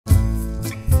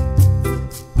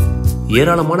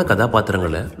ஏராளமான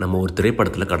கதாபாத்திரங்களை நம்ம ஒரு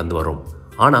திரைப்படத்தில் கடந்து வரோம்.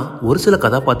 ஆனால் ஒரு சில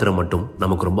கதாபாத்திரம் மட்டும்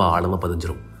நமக்கு ரொம்ப ஆழமாக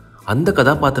பதிஞ்சிரும். அந்த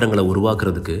கதாபாத்திரங்களை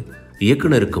உருவாக்குறதுக்கு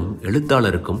இயக்குனருக்கும்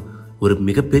எழுத்தாளருக்கும் ஒரு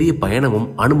மிகப்பெரிய பயணமும்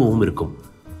அனுபவமும் இருக்கும்.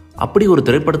 அப்படி ஒரு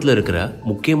திரைப்படத்தில் இருக்கிற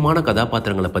முக்கியமான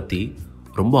கதாபாத்திரங்களை பற்றி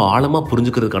ரொம்ப ஆழமாக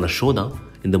புரிஞ்சுக்கிறதுக்கான ஷோ தான்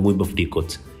இந்த மூவிபஃப்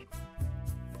டீகோட்ஸ்.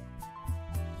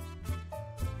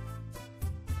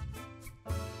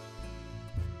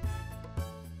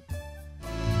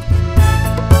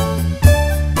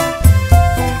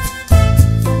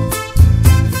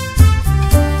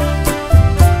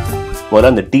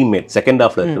 முதல்ல அந்த டீம்மேட் செகண்ட்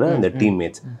ஹாஃப்ல இருக்கிற அந்த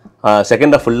டீம்மேட்ஸ்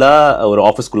செகண்ட் ஹாஃப் ஃபுல்லாக ஒரு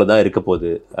ஆஃபீஸ்க்குள்ளே தான் இருக்க போகுது.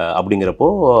 அப்படிங்கிறப்போ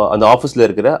அந்த ஆஃபீஸில்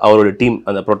இருக்கிற அவரோட டீம்,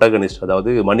 அந்த ப்ரொட்டகனிஸ்ட், அதாவது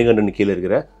மணிகண்டன் கீழே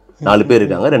இருக்கிற 4 பேர்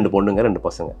இருக்காங்க, 2 பொண்ணுங்க 2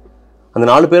 பசங்க. அந்த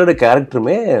 4 பேரோட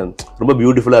கேரக்டருமே ரொம்ப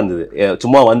பியூட்டிஃபுல்லாக இருந்தது.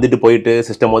 சும்மா வந்துட்டு போயிட்டு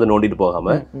சிஸ்டம் வந்து நோண்டிட்டு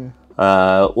போகாமல்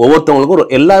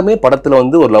ஒவ்வொருத்தவங்களுக்கும் எல்லாமே படத்தில்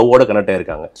வந்து ஒரு லவ்வோட கனெக்ட்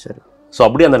ஆயிருக்காங்க. சரி, ஸோ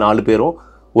அப்படியே அந்த 4 பேரும்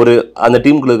ஒரு அந்த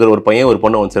டீமுக்குள்ள இருக்கிற ஒரு பையன் ஒரு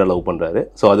பொண்ணை ஒன் சைடாக லவ் பண்ணுறாரு.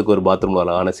 ஸோ அதுக்கு ஒரு பாத்ரூம்ல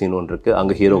அழகான சீன் ஒன்று இருக்குது,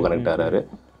 அங்கே ஹீரோ கனெக்ட் ஆகிறாரு.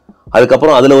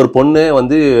 அதுக்கப்புறம் அதில் ஒரு பொண்ணு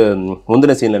வந்து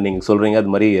முந்தின சீனில் நீங்கள் சொல்கிறீங்க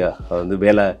அது மாதிரி வந்து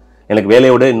எனக்கு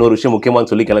வேலையோட இன்னொரு விஷயம் முக்கியமாக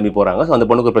சொல்லி கிளம்பி போகிறாங்க. ஸோ அந்த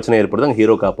பொண்ணுக்கு ஒரு பிரச்சனை ஏற்படுது, அங்கே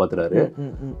ஹீரோ காப்பாற்றுறாரு.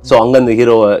 ஸோ அங்கே அந்த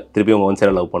ஹீரோவை திருப்பி அவங்க ஒன்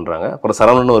சைடாக லவ் பண்ணுறாங்க. அப்புறம்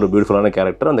சரவணன் ஒரு பியூட்டிஃபுல்லான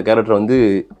கேரக்டர், அந்த கேரக்டர் வந்து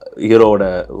ஹீரோவோட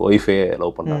ஒய்ஃபே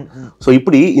லவ் பண்ணுறாங்க. ஸோ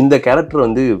இப்படி இந்த கேரக்டர்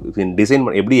வந்து டிசைன்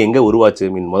எப்படி எங்கே உருவாச்சு?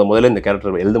 முதல்ல இந்த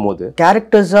கேரக்டர் எழுதும் போது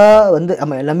கேரக்டர்ஸாக வந்து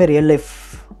எல்லாமே ரியல்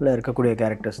லைஃப்பில் இருக்கக்கூடிய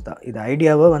கேரக்டர்ஸ் தான். இது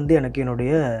ஐடியாவை வந்து எனக்கு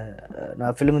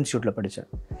நான் ஃபிலிம் இன்ஸ்டியூட்டில் படித்தேன்.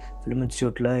 ஃபிலிம்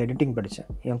இன்ஸ்டியூட்டில் எடிட்டிங்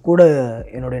படித்தேன். என் கூட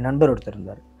என்னுடைய நண்பர் ஒருத்தர்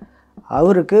இருந்தார்.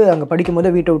 அவருக்கு அங்கே படிக்கும் போதே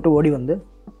வீட்டை விட்டு ஓடி வந்து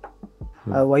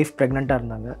ஒய்ஃப் ப்ரெக்னெண்ட்டாக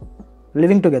இருந்தாங்க,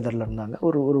 லிவிங் டுகெதரில் இருந்தாங்க.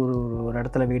 ஒரு ஒரு ஒரு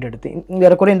இடத்துல வீடு எடுத்து இங்கே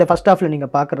இருக்கிற இந்த ஃபஸ்ட் ஹாஃபில்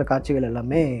நீங்கள் பார்க்குற காட்சிகள்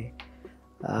எல்லாமே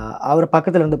அவர்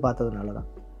பக்கத்தில் இருந்து பார்த்ததுனால தான்.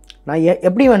 நான்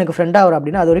எப்படி எனக்கு ஃப்ரெண்டாக வரும்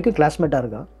அப்படின்னா அது வரைக்கும் கிளாஸ்மேட்டாக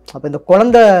இருக்கான். அப்போ இந்த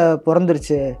குழந்தை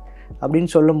பிறந்துருச்சு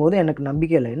அப்படின்னு சொல்லும் போது எனக்கு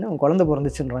நம்பிக்கை இல்லை. என்ன அவன் குழந்தை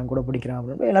பிறந்துச்சுன்றான், கூட பிடிக்கிறான்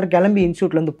அப்படின்னு எல்லோரும் கிளம்பி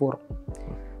இன்ஸ்டியூட்லேருந்து போகிறோம்.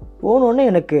 போனோடனே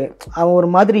எனக்கு அவன் ஒரு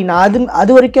மாதிரி நான்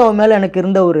அது வரைக்கும் அவன் மேலே எனக்கு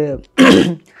இருந்த ஒரு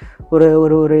ஒரு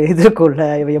ஒரு ஒரு இது இருக்கும்ல,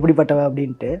 இவன் எப்படிப்பட்டவன்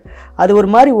அப்படின்ட்டு, அது ஒரு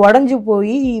மாதிரி உடஞ்சி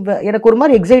போய் எனக்கு ஒரு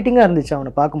மாதிரி எக்ஸைட்டிங்காக இருந்துச்சு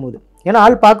அவனை பார்க்கும்போது. ஏன்னா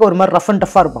ஆள் பார்க்க ஒரு மாதிரி ரஃப் அண்ட்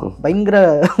டஃப்பாக இருப்பான், பயங்கர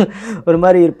ஒரு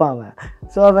மாதிரி இருப்பான் அவன்.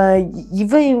 ஸோ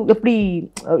இவன் எப்படி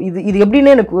இது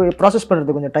எப்படின்னு எனக்கு ப்ராசஸ்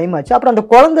பண்ணுறது கொஞ்சம் டைம் ஆச்சு. அப்புறம் அந்த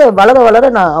குழந்தை வளர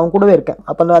நான் அவன் கூடவே இருக்கேன்.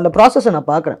 அப்போ அந்த ப்ராசஸை நான்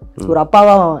பார்க்குறேன். ஒரு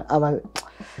அப்பாவாக அவன்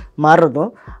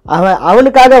மாறுறதும்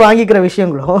அவனுக்காக வாங்கிக்கிற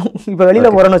விஷயங்களும். இப்போ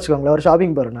வெளியில் போகிறோன்னு வச்சுக்கோங்களேன், ஒரு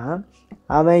ஷாப்பிங் போகிறேன்னா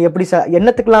அவன் எப்படி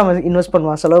என்னத்துக்கெல்லாம் அவன் இன்வெஸ்ட்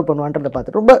பண்ணுவான், செலவு பண்ணுவான்றதை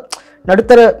பார்த்து ரொம்ப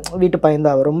நடுத்தர வீட்டு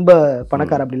பையன்தான் அவன், ரொம்ப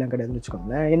பணக்கார அப்படிலாம் கிடையாதுன்னு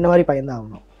வச்சுக்கோங்களேன், என்ன மாதிரி பையன்தான்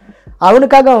ஆகணும்.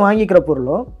 அவனுக்காக அவன் வாங்கிக்கிற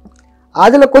பொருளும்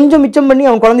அதில் கொஞ்சம் மிச்சம் பண்ணி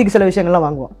அவன் குழந்தைக்கு சில விஷயங்கள்லாம்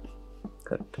வாங்குவான்.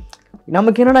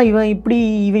 நமக்கு என்னன்னா இவன் இப்படி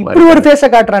ஒரு ஃபேஸை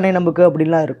காட்டுறானே நமக்கு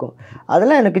அப்படின்லாம் இருக்கும்.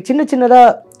 அதெல்லாம் எனக்கு சின்ன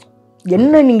சின்னதாக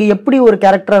என்ன நீங்கள் எப்படி ஒரு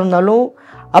கேரக்டராக இருந்தாலும்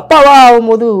அப்பாவா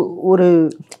ஆகும்போது ஒரு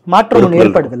மாற்றம் ஒன்று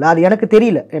ஏற்படுதில்ல, அது எனக்கு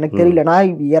தெரியல. நான்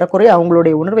ஏறக்குறைய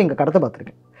அவங்களுடைய உணர்வை இங்கே கடத்த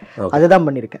பார்த்துருக்கேன், அதுதான்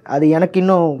பண்ணியிருக்கேன். அது எனக்கு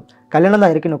இன்னும் கல்யாணம்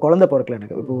தான் இருக்கு, இன்னும் குழந்தை பிறக்கல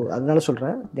எனக்கு. இப்போ அதனால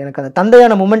சொல்கிறேன், எனக்கு அந்த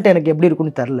தந்தையான மூமெண்ட் எனக்கு எப்படி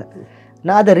இருக்குன்னு தெரில.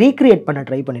 நான் அதை ரீக்ரியேட் பண்ண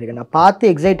ட்ரை பண்ணியிருக்கேன். நான்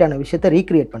பார்த்து எக்ஸைட் ஆன விஷயத்த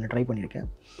ரீக்ரியேட் பண்ண ட்ரை பண்ணியிருக்கேன்.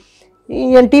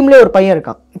 என் டீம்லேயே ஒரு பையன்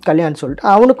இருக்கான் கல்யாணம் சொல்லிட்டு,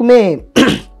 அவனுக்குமே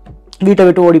வீட்டை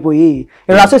விட்டு ஓடி போய்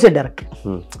என்னோட அசோசியேட் டைரக்டர்,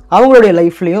 அவங்களுடைய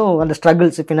லைஃப்லேயும் அந்த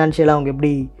ஸ்ட்ரகிள்ஸ் ஃபினான்ஷியலாக அவங்க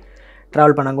எப்படி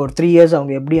ட்ராவல் பண்ணாங்க, ஒரு 3 இயர்ஸ்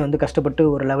அவங்க எப்படி வந்து கஷ்டப்பட்டு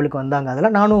ஒரு லெவலுக்கு வந்தாங்க,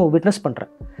 அதெல்லாம் நானும் விட்னஸ்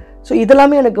பண்ணுறேன். ஸோ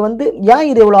இதெல்லாமே எனக்கு வந்து ஏன்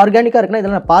இது எவ்வளோ ஆர்கானிக்காக இருக்குன்னா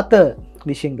இதெல்லாம் நான் பார்த்த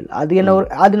விஷயங்கள். அது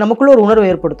அது நமக்குள்ளே ஒரு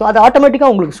உணர்வு ஏற்படுத்தும். அது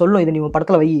ஆட்டோமேட்டிக்காக உங்களுக்கு சொல்லும், இது நீ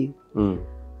படத்தில் வை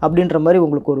அப்படின்ற மாதிரி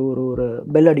உங்களுக்கு ஒரு ஒரு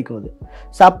பெல் அடிக்கும் அது.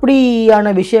 ஸோ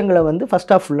அப்படியான விஷயங்களை வந்து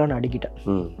ஃபர்ஸ்ட் ஹாஃப் ஃபுல்லாக நான்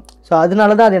அடிக்கிட்டேன். ஸோ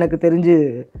அதனால தான் அது எனக்கு தெரிஞ்சு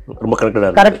ரொம்ப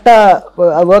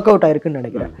கரெக்டாக ஒர்க் அவுட் ஆயிருக்குன்னு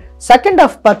நினைக்கிறேன். செகண்ட்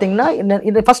ஹாஃப் பார்த்தீங்கன்னா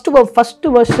இந்த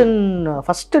first version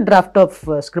first draft of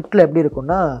ஸ்கிரிப்டில் எப்படி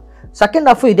இருக்கும்னா செகண்ட்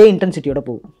ஹாஃபும் இதே இன்டென்சிட்டியோட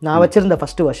போகும். நான் வச்சுருந்த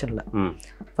ஃபஸ்ட்டு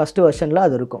வெர்ஷனில்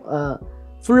அது இருக்கும்.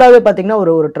 ஃபுல்லாகவே பார்த்தீங்கன்னா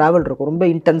ஒரு ட்ராவல் இருக்கும், ரொம்ப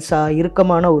இன்டென்ஸாக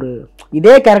இறுக்கமான ஒரு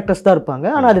இதே கேரக்டர்ஸ் தான் இருப்பாங்க.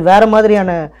 ஆனால் அது வேறு மாதிரியான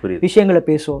விஷயங்களை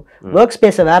பேசும், ஒர்க்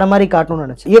ஸ்பேஸை வேறு மாதிரி காட்டணும்னு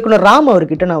நினச்சி இயக்குனர் ராம்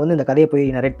அவர்கிட்ட நான் வந்து இந்த கதையை போய்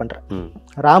நரேட் பண்ணுறேன்.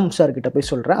 ராம் சார் கிட்ட போய்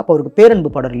சொல்கிறேன். அப்போ அவருக்கு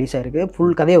பேரன்பு படம் ரிலீஸ் ஆயிருக்கு,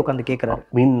 ஃபுல் கதையை உட்காந்து கேட்குறாரு.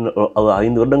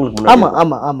 5 வருடங்களுக்கு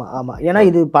ஆமாம். ஏன்னா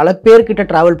இது பல பேர்கிட்ட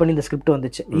ட்ராவல் பண்ணி இந்த ஸ்கிரிப்ட்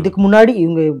வந்துச்சு. இதுக்கு முன்னாடி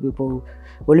இவங்க இப்போது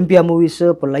ஒலிம்பியா மூவிஸு,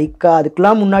 இப்போ லைக்கா,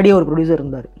 அதுக்கெல்லாம் முன்னாடியே ஒரு ப்ரொடியூசர்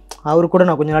இருந்தார். அவரு கூட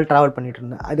நான் கொஞ்ச நாள் ட்ராவல் பண்ணிட்டு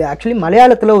இருந்தேன். அது ஆக்சுவலி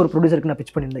மலையாளத்தில் ஒரு ப்ரொடியூசருக்கு நான்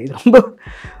பிச் பண்ணியிருந்தேன். இது ரொம்ப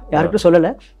யாருக்கும்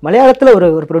சொல்லலை, மலையாளத்தில் ஒரு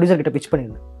ப்ரொடியூசர் கிட்ட பிச்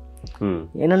பண்ணியிருந்தேன்.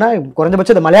 என்னன்னா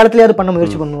குறைஞ்சபட்சம் இந்த மலையாளத்திலேயாவது பண்ண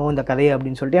முயற்சி பண்ணுவோம் இந்த கதையை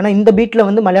அப்படின்னு சொல்லிட்டு. ஏன்னா இந்த பீட்டில்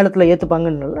வந்து மலையாளத்தில்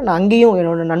ஏற்றுப்பாங்கன்னு நான் அங்கேயும்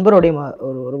என்னோட நண்பருடைய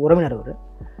ஒரு உறவினர் அவர்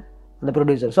அந்த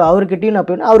ப்ரொடியூசர். ஸோ அவர்கிட்டையும் நான்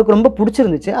போய் அவருக்கு ரொம்ப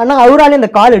பிடிச்சிருந்துச்சு. ஆனால் அவராலே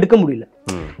அந்த கால் எடுக்க முடியல.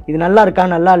 இது நல்லா இருக்கா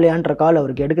நல்லா இல்லையான்ற கால்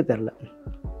அவருக்கு எடுக்க தெரில.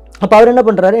 அப்போ அவர் என்ன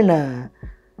பண்ணுறாரு, என்ன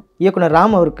இயக்குனர்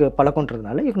ராம் அவருக்கு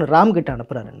பழக்கன்றதுனால இயக்குனர் ராம் கிட்ட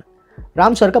அனுப்புகிறாரு. என்ன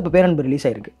ராம் சாருக்கு அப்போ பேரன்பு ரிலீஸ்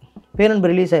ஆகிருக்கு.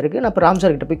 நான் இப்போ ராம்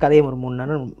சார்கிட்ட போய் கதையை ஒரு 3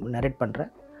 நேரம் நரேட்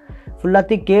பண்ணுறேன்.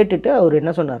 ஃபுல்லாத்தையும் கேட்டுட்டு அவர்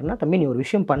என்ன சொன்னார்னா, தம்பி நீ ஒரு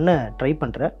விஷயம் பண்ண ட்ரை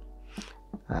பண்ணுற,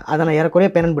 அதை நான் ஏறக்குறைய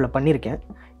பேரன்புல பண்ணியிருக்கேன்,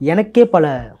 எனக்கே பல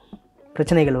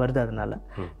பிரச்சனைகள் வருது, அதனால்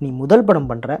நீ முதல் படம்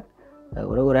பண்ணுற,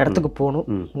 ஒரு இடத்துக்கு போகணும்,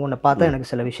 உன்னை பார்த்தா எனக்கு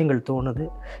சில விஷயங்கள் தோணுது,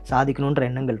 சாதிக்கணுன்ற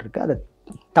எண்ணங்கள் இருக்குது, அதை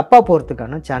தப்பாக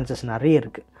போகிறதுக்கான சான்சஸ் நிறைய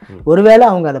இருக்குது. ஒருவேளை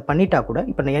அவங்க அதை பண்ணிட்டா கூட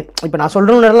இப்போ நான்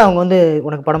சொல்கிறவங்களெல்லாம் அவங்க வந்து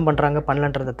உனக்கு படம் பண்ணுறாங்க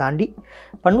பண்ணலன்றதை தாண்டி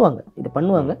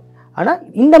பண்ணுவாங்க. ஆனால்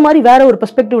இந்த மாதிரி வேற ஒரு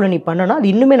பெர்ஸ்பெக்டிவ்ல நீ பண்ணனா அது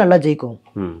இன்னுமே நல்லா ஜெயிக்கும்,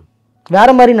 வேற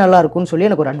மாதிரி நல்லா இருக்கும்னு சொல்லி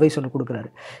எனக்கு ஒரு அட்வைஸ் ஒன்று கொடுக்குறாரு.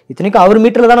 இத்தனைக்கும் அவர்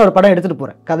மீட்டரில் தான் ஒரு படம் எடுத்துகிட்டு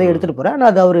போகிறேன், கதையை எடுத்துகிட்டு போகிறேன்.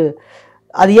 ஆனால்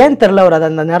அது ஏன் தெரில, அவர் அதை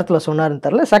அந்த நேரத்தில் சொன்னார்னு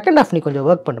தெரில. செகண்ட் ஹாஃப் நீ கொஞ்சம்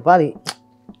ஒர்க் பண்ணுப்பா, அது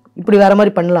இப்படி வேறு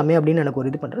மாதிரி பண்ணலாமே அப்படின்னு எனக்கு ஒரு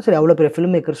இது பண்ணுறேன். சரி, அவ்வளோ பெரிய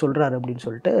ஃபிலிம் மேக்கர் சொல்கிறாரு அப்படின்னு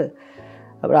சொல்லிட்டு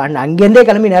அப்புறம் அங்கேருந்தே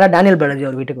கிளம்பி நேராக டேனியல் பாலாஜி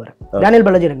அவர் வீட்டுக்கு வரேன். டேனியல்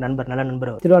பாலாஜி எனக்கு நல்ல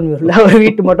நண்பர். திருவான்மையூரில் அவர்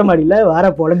வீட்டு மொட்டை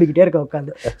மாடியில் புலம்பிக்கிட்டே இருக்க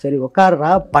உட்காந்து. சரி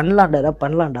உட்காடுறா,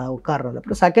 பண்ணலாண்டா உட்காடுறா.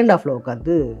 அப்புறம் செகண்ட் ஹாஃபில்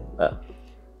உட்காந்து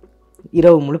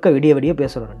இரவு முழுக்க விடிய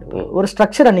பேசுகிறோம் 2 பேரும். ஒரு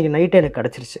ஸ்ட்ரக்சர் அன்றைக்கி நைட்டே எனக்கு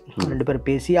கிடச்சிருச்சு. 2 பேரும்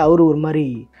பேசி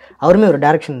அவருமே ஒரு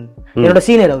டைரக்ஷன், என்னோட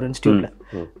சீனியர் அவர் இன்ஸ்டியூட்டில்.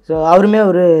 ஸோ அவருமே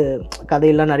ஒரு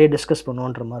கதையெல்லாம் நிறைய டிஸ்கஸ்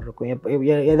பண்ணுவோன்ற மாதிரி இருக்கும்.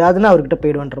 ஏதாவதுன்னா அவர்கிட்ட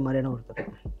போயிடுவோன்ற மாதிரியான ஒருத்தர்.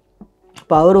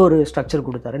 இப்போ அவர் ஒரு ஸ்ட்ரக்சர்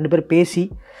கொடுத்தார். 2 பேர்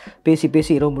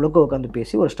பேசி இரவு முழுக்க உட்காந்து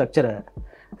பேசி ஒரு ஸ்ட்ரக்சரை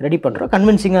ரெடி பண்ணுறோம்.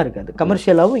 கன்வின்சிங்காக இருக்காது,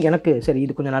 கமர்ஷியலாகவும் எனக்கு சரி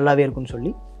இது கொஞ்சம் நல்லாவே இருக்குன்னு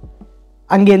சொல்லி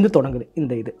அங்கேருந்து தொடங்குது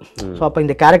இந்த இது. ஸோ அப்போ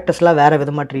இந்த கேரக்டர்ஸ்லாம் வேற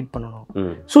விதமாக ட்ரீட் பண்ணணும்.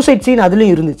 சூசைட் சீன்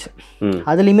அதுலேயும் இருந்துச்சு,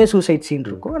 அதுலேயுமே சூசைட் சீன்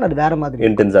இருக்கும். ஆனால் அது வேற மாதிரி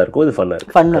இன்டென்ஸாக இருக்கும், இது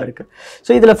ஃபன்னாக இருக்கு.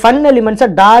 ஸோ இதில் ஃபன்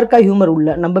எலிமெண்ட்ஸாக டார்க்காக ஹியூமர்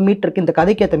உள்ள நம்ம மீட்டருக்கு இந்த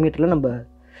கதைக்கு ஏற்ற மீட்டரில் நம்ம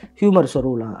ஹியூமர்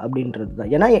சொருவலாம் அப்படின்றது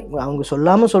தான். ஏன்னா அவங்க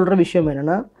சொல்லாமல் சொல்கிற விஷயம்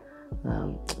என்னென்னா,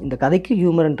 இந்த கதைக்கு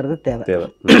ஹியூமர்ன்றது தேவை.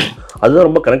 அதுதான்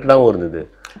ரொம்ப கனெக்டடாகவும் இருந்தது.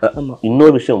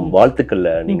 இன்னொரு விஷயம், வாழ்த்துக்கள்ல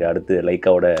நீங்க அடுத்து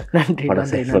லைக்காவோட படம்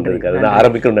சைஸ் பண்றதுக்கு அதுதான்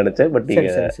ஆரம்பிக்கணும்னு நினைச்சேன். பட்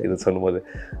நீங்க இது சொல்லும்போது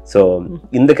ஸோ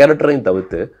இந்த கேரக்டரையும்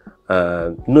தவிர்த்து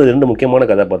இன்னும் 2 முக்கியமான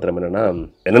கதாபாத்திரம்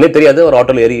என்னன்னே தெரியாது. ஒரு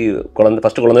ஆட்டோல ஏறி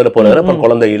ஃபர்ஸ்ட் குழந்தையோட போறாரு, அப்புறம்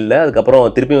குழந்தை இல்லை, அதுக்கப்புறம்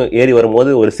திருப்பியும் ஏறி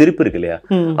வரும்போது ஒரு சிரிப்பு இருக்கு இல்லையா,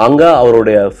 அங்க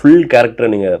அவருடைய ஃபுல் கேரக்டரை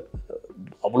நீங்க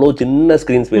அவ்வளோ சின்ன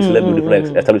ஸ்கிரீன் ஸ்பேஸ்ல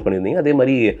பியூட்டிஃபுல்லாக எஸ்டாப்ளிஷ் பண்ணியிருந்தீங்க. அதே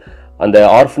மாதிரி அந்த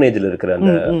ஆர்ஃபனேஜ்ல இருக்கிற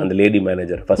அந்த லேடி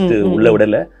மேனேஜர் ஃபர்ஸ்ட் உள்ள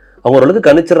விடல, அவங்க ஓரளவுக்கு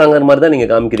கணிச்சிடறாங்க மாதிரி தான் நீங்க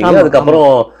காமிக்கிறீங்க.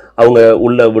 அதுக்கப்புறம் அவங்க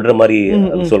உள்ள விடுற மாதிரி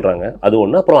சொல்றாங்க, அது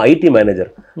ஒண்ணு. அப்புறம் ஐடி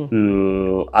மேனேஜர்,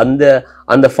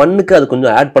 அந்த ஃபன்னுக்கு அது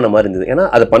கொஞ்சம் ஆட் பண்ண மாதிரி இருந்தது. ஏன்னா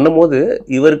அதை பண்ணும்போது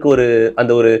இவருக்கு ஒரு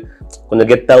கொஞ்சம்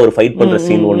கெத்தா ஒரு ஃபைட் பண்ற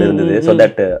சீன் ஒன்று இருந்தது. ஸோ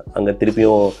தட் அங்க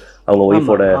திருப்பியும் அவங்க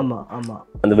ஒய்ஃபோட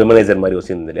அந்த விமனைசர் மாதிரி ஒரு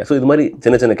சீன் இல்லையா. ஸோ இது மாதிரி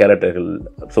சின்ன கேரக்டர்கள்.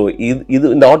 ஸோ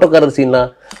இது இந்த ஆட்டோக்காரர் சீன்லாம்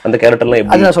அந்த கேரக்டர்லாம்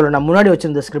எப்படி நான் சொல்றேன். நான் முன்னாடி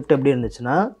வச்சிருந்த ஸ்கிரிப்ட் எப்படி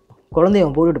இருந்துச்சுன்னா, குழந்தைய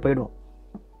அவன் போட்டுட்டு போயிடுவான்.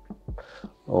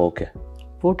 ஓகே,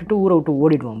 போட்டுட்டு ஊரை விட்டு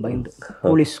ஓடிடுவான் பயந்து,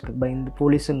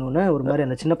 போலீஸ்ன்னு ஒரு மாதிரி.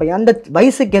 அந்த சின்ன பையன் அந்த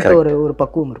வயசுக்கேற்ற ஒரு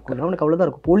பக்குவம் இருக்கும், அவனுக்கு அவ்வளோதான்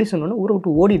இருக்கும். போலீஸ்ன்னு ஊரை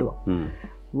விட்டு ஓடிடுவான்.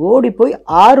 ஓடி போய்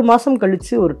 6 மாதம்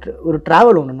கழிச்சு ஒரு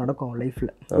ட்ராவல் ஒன்று நடக்கும்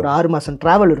லைஃப்பில். ஒரு 6 மாதம்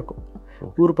ட்ராவல் இருக்கும்.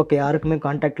 ஊர் பக்கம் யாருக்குமே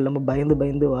கான்டாக்ட் இல்லாமல்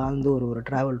பயந்து வாழ்ந்து ஒரு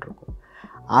ட்ராவல் இருக்கும்.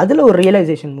 அதில் ஒரு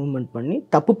ரியலைசேஷன் மூவ்மெண்ட் பண்ணி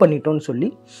தப்பு பண்ணிட்டோன்னு சொல்லி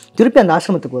திருப்பி அந்த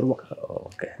ஆசிரமத்துக்கு வருவான்.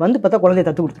 வந்து பார்த்தா குழந்தைய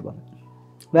தத்து கொடுத்துருப்பாங்க,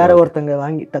 வேற ஒருத்தங்க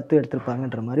வாங்கி தத்து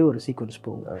எடுத்திருப்பாங்கன்ற மாதிரி ஒரு சீக்வன்ஸ்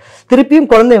போகும். திருப்பியும்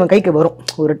குழந்தை அவன் கைக்கு வரும்.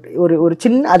 ஒரு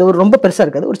சின்ன, அது ஒரு ரொம்ப பெருசாக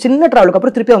இருக்காது, ஒரு சின்ன ட்ராவலுக்கு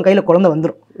அப்புறம் திருப்பி அவன் கையில் குழந்தை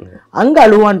வந்துடும். அங்கே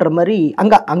அழுவான்ற மாதிரி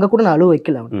அங்கே கூட நான் அழுவ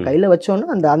வைக்கல. அவன் கையில்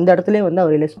வச்சோன்னா அந்த இடத்துலேயே வந்து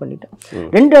அவன் ரியலைஸ் பண்ணிட்டேன்.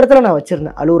 2 இடத்துல நான்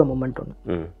வச்சிருந்தேன் அழுவுற மொமெண்ட்.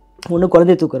 ஒன்று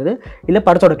குழந்தைய தூக்குறது, இல்லை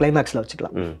படத்தோட கிளைமேக்ஸில்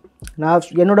வச்சுக்கலாம். நான்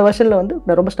என்னோட வெர்ஷனில் வந்து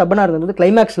நான் ரொம்ப ஸ்டப்பனாக இருந்தது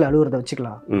கிளைமேக்ஸில் அழுவுறதை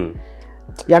வச்சுக்கலாம்.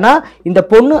 ஏன்னா இந்த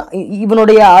பொண்ணு,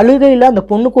 இவனுடைய அழுகையில் அந்த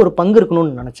பொண்ணுக்கு ஒரு பங்கு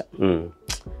இருக்கணும்னு நினச்சேன்.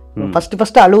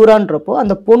 ஃபர்ஸ்ட் அழுகுறான்றப்போ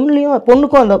அந்த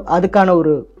பொண்ணுக்கும் அதுக்கான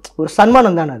ஒரு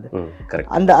சன்மானம் தானே அது.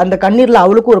 அந்த கண்ணீர்ல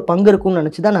அவளுக்கும் ஒரு பங்கு இருக்கும்னு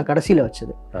நினைச்சுதான் நான் கடைசியில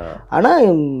வச்சது. ஆனா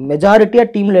மெஜாரிட்டியா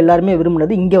டீம்ல எல்லாருமே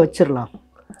விரும்பினது இங்க வச்சிடலாம்,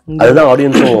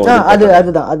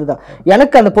 அதுதான்.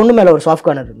 எனக்கு அந்த பொண்ணு மேல ஒரு சாஃப்ட்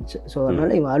கார்னர் இருந்துச்சு. ஸோ அதனால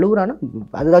இவன் அழுகுறான்னா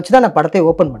அதை வச்சுதான் நான் படத்தை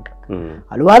ஓப்பன் பண்றேன்.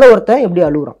 அழுவாத ஒருத்தன் எப்படி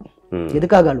அழுகுறான்,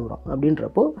 எதுக்காக அழுகுறோம்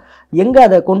அப்படின்றப்போ எங்க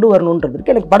அதை கொண்டு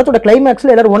வரணும்ன்றதுக்கு எனக்கு படத்தோட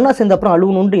கிளைமேக்ஸ்ல எல்லாரும் ஒன்னா சேர்ந்த அப்புறம்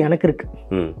அழுகணும்னு எனக்கு இருக்கு.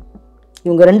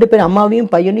 இவங்க 2 பேரும் அம்மாவையும்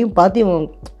பையனையும் பார்த்து இவன்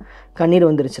கண்ணீர்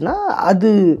வந்துருச்சுன்னா அது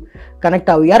கனெக்ட்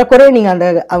ஆகும். ஏறக்குறைய நீங்க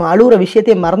அவன் அழுகுற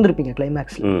விஷயத்தையே மறந்துருப்பீங்க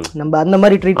கிளைமேக்ஸ்ல. நம்ம அந்த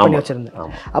மாதிரி ட்ரீட் பண்ணி வச்சிருந்தேன்,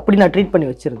 அப்படி நான் ட்ரீட் பண்ணி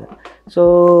வச்சிருந்தேன். ஸோ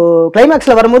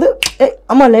கிளைமேக்ஸ்ல வரும்போது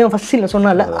அம்மா இல்லை ஃபர்ஸ்ட் சீன்ல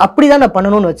சொன்னால அப்படிதான் நான்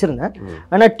பண்ணணும்னு வச்சிருந்தேன்.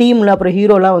 ஆனா டீம்ல அப்புறம்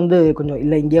ஹீரோலாம் வந்து கொஞ்சம்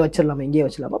இல்லை இங்கேயே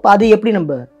வச்சிடலாமா. அப்போ அது எப்படி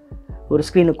நம்ம ஒரு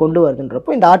ஸ்க்ரீனுக்கு கொண்டு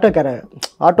வருதுன்றப்போ இந்த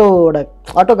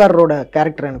ஆட்டோக்காரரோட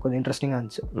கேரக்டர் எனக்கு கொஞ்சம் இன்ட்ரெஸ்டிங்காக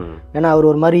இருந்துச்சு. ஏன்னா அவர்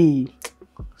ஒரு மாதிரி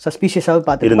சஸ்பீஷியஸாகவே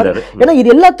பார்த்துருப்பாரு. ஏன்னா இது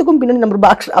எல்லாத்துக்கும் பின்னாடி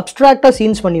நம்ம அப்ட்ராக்டாக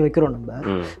சீன்ஸ் பண்ணி வைக்கிறோம் நம்ம.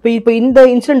 இப்போ இந்த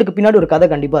இன்சிடென்ட்டுக்கு பின்னாடி ஒரு கதை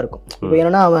கண்டிப்பாக இருக்கும். இப்போ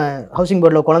என்னன்னா அவன் ஹவுசிங்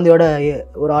போர்டில் குழந்தையோட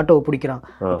ஒரு ஆட்டோவை பிடிக்கிறான்.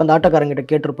 அப்போ அந்த ஆட்டோக்காரங்கிட்ட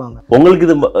கேட்டிருப்பாங்க. உங்களுக்கு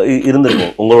இது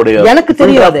இருந்திருக்கும் உங்களுடைய? எனக்கு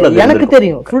தெரியாது, எனக்கு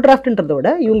தெரியும். ஃபுல் டிராஃப்ட்ன்றத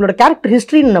விட இவங்களோட கேரக்டர்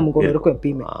ஹிஸ்ட்ரின்னு நமக்கு ஒன்று இருக்கும்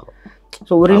எப்பயுமே.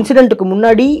 ஸோ ஒரு இன்சிடென்ட்டுக்கு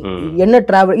முன்னாடி என்ன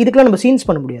டிராவல், இதுக்கெல்லாம் நம்ம சீன்ஸ்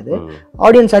பண்ண முடியாது.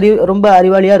 ஆடியன்ஸ் ரொம்ப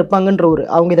அறிவாளியா இருப்பாங்கன்ற ஒரு,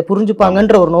 அவங்க இதை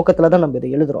புரிஞ்சுப்பாங்கன்ற ஒரு நோக்கத்துல தான் நம்ம இதை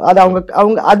எழுதுறோம். அது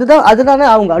அவங்க அதுதானே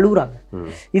அவங்க அழுகுறாங்க.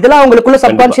 இதெல்லாம் அவங்களுக்குள்ள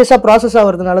சப்கான்சியஸா ப்ராசஸ்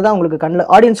ஆகுறதுனால தான் அவங்களுக்கு கண்ணில்,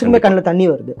 ஆடியன்ஸுக்குமே கண்ணில் தண்ணி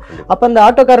வருது. அப்போ அந்த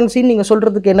ஆட்டோக்காரன் சீன் நீங்க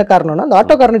சொல்றதுக்கு என்ன காரணம்னா, அந்த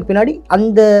ஆட்டோக்காரனுக்கு பின்னாடி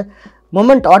அந்த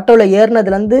மொமெண்ட் ஆட்டோவில்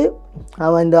ஏறினதுலேருந்து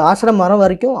அவன் இந்த ஆசிரம் மரம்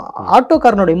வரைக்கும்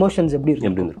ஆட்டோக்காரனோட எமோஷன்ஸ் எப்படி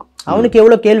இருக்கும், அவனுக்கு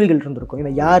எவ்வளோ கேள்விகள் இருந்திருக்கும்.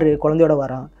 இவன் யாரு, குழந்தையோட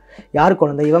வரான், யாரு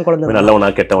குழந்தை, இவன் குழந்தை, நல்லவனா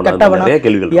கெட்டவனா,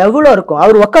 எவ்வளவு இருக்கும்.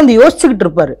 அவர் உட்காந்து யோசிச்சுக்கிட்டு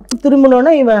இருப்பாரு.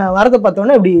 திரும்பினோடனே இவன் வரதை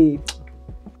பார்த்தோன்னே இப்படி,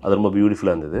 அது ரொம்ப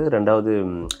பியூட்டிஃபுல்லா இருந்தது. ரெண்டாவது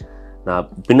நான்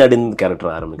பின்னாடி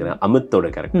கேரக்டர் ஆரம்பிக்கிறேன். அமித்தோட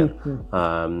கேரக்டர்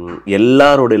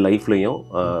எல்லாரோட லைஃப்லையும்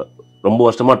ரொம்ப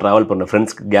வருஷமா டிராவல் பண்ண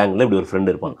ஃப்ரெண்ட்ஸ் கேங்ல இப்படி ஒரு ஃப்ரெண்ட்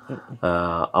இருப்பான்.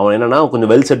 அவன் என்னன்னா கொஞ்சம்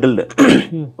வெல் செட்டில்டு,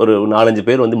 ஒரு 4-5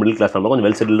 பேர் வந்து மிடில் கிளாஸ் கொஞ்சம்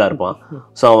வெல் செட்டில்டா இருப்பான்.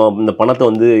 ஸோ அவன் இந்த பணத்தை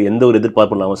வந்து எந்த ஒரு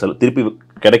எதிர்பார்ப்பு இல்லாமல் திருப்பி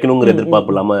கிடைக்கணுங்கிற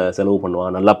எதிர்பார்ப்பு இல்லாம செலவு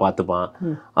பண்ணுவான், நல்லா பார்த்துப்பான்.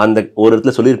 அந்த ஒரு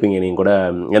இடத்துல சொல்லியிருப்பீங்க நீங்க கூட,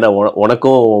 ஏன்னா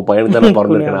உனக்கும் பையனுக்கு தான்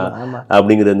பிறந்திருக்கேன்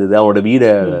அப்படிங்கிறது இருந்தது. அவனோட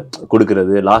வீடை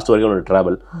கொடுக்கறது, லாஸ்ட் வரைக்கும் அவனோட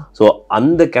டிராவல். ஸோ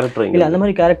அந்த கேரக்டர் இல்லை, அந்த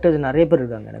மாதிரி கேரக்டர்ஸ் நிறைய பேர்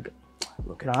இருக்காங்க எனக்கு.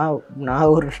 நான்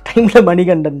ஒரு டைம்ல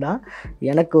மணிகண்டன் தான்,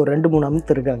 எனக்கு ஒரு 2-3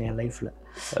 அமித்து இருக்காங்க என் லைஃப்ல.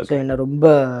 ஸோ என்னை ரொம்ப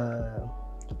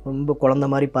ரொம்ப குழந்த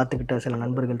மாதிரி பார்த்துக்கிட்ட சில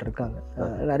நண்பர்கள் இருக்காங்க,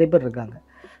 நிறைய பேர் இருக்காங்க.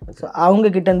 ஸோ அவங்க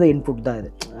கிட்ட இருந்து இன்புட் தான் இது.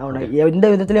 அவனை எந்த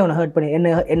விதத்துலையும் அவனை ஹர்ட் பண்ணி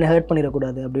என்ன ஹர்ட்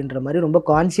பண்ணிடக்கூடாது அப்படின்ற மாதிரி ரொம்ப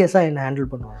கான்சியஸாக என்னை ஹேண்டில்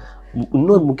பண்ணுவாங்க.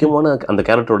 இன்னொரு முக்கியமான அந்த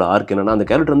கேரக்டரோட ஆர்க் என்னன்னா, அந்த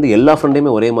கேரக்டர் வந்து எல்லா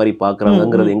ஃப்ரெண்டையுமே ஒரே மாதிரி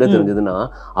பாக்குறாங்கிறது எங்க தெரிஞ்சதுன்னா,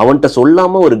 அவன்கிட்ட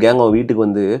சொல்லாம ஒரு கேங் அவன் வீட்டுக்கு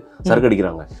வந்து சரக்கு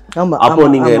அடிக்கிறாங்க. அப்போ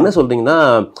நீங்க என்ன சொல்றீங்கன்னா,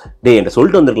 டே என்கிட்ட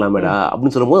சொல்லிட்டு வந்திருக்கலாமேடா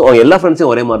அப்படின்னு சொல்லும்போது அவன் எல்லா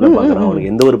ஃப்ரெண்ட்ஸையும் ஒரே மாதிரி தான் பாக்குறான்.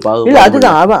 அவனுக்கு எந்த ஒரு பாகு இல்லை,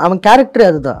 அதுதான் அவன் கேரக்டர்.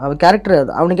 அதுதான் அவன் கேரக்டர்.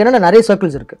 அவனுக்கு என்னன்னா நிறைய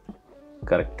சர்க்கிள்ஸ் இருக்கு.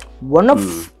 கரெக்ட். ஒன் ஆஃப்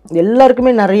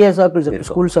எல்லாருக்குமே நிறைய சர்க்கிள்ஸ் இருக்கு.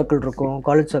 ஸ்கூல் சர்க்கிள் இருக்கும்,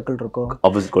 காலேஜ் சர்க்கிள் இருக்கும்,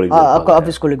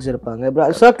 ஆஃபீஸ் கொலீக்ஸ் இருப்பாங்க.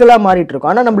 சர்க்கிளா மாறிட்டு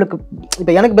இருக்கும். ஆனா நம்மளுக்கு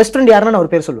இப்போ எனக்கு பெஸ்ட் ஃப்ரெண்ட் யாருன்னா நான்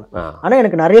ஒரு பேர் சொல்லுவேன். ஆனா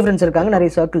எனக்கு நிறைய ஃப்ரெண்ட்ஸ் இருக்காங்க,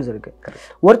 நிறைய சர்க்கிள்ஸ் இருக்கு.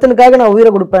 ஒருத்தனுக்காக நான்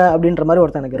உயிரை கொடுப்பேன் அப்படின்ற மாதிரி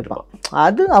ஒருத்தன் எனக்கு இருப்பான்.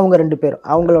 அது அவங்க 2 பேரும்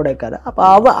அவங்களோட கதை.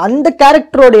 அப்போ அந்த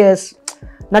கேரக்டரோடைய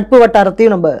நட்பு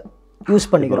வட்டாரத்தையும் நம்ம யூஸ்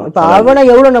பண்ணிக்கிறோம். இப்போ அவனை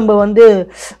எவ்வளோ நம்ம வந்து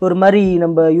ஒரு மாதிரி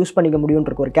நம்ம யூஸ் பண்ணிக்க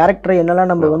முடியும்ன்ற ஒரு கேரக்டரை என்னெல்லாம்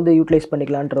நம்ம வந்து யூட்டிலைஸ்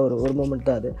பண்ணிக்கலான்ற ஒரு மூமெண்ட்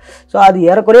தான் அது. ஸோ அது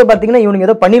ஏறக்குறைய பார்த்தீங்கன்னா இவனுக்கு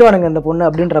ஏதோ பண்ணிடுவானுங்க அந்த பொண்ணு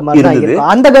அப்படின்ற மாதிரி தான் இருக்கும்.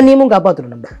 அந்த கண்ணியமும்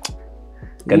காப்பாற்றணும் நம்ம.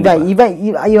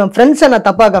 இவன் ஃப்ரெண்ட்ஸை நான்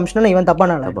தப்பா காமிச்சினா இவன்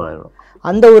தப்பான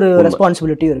அந்த ஒரு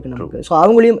ரெஸ்பான்சிபிலிட்டியும் இருக்கு நமக்கு. ஸோ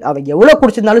அவங்களையும் அவன் எவ்வளோ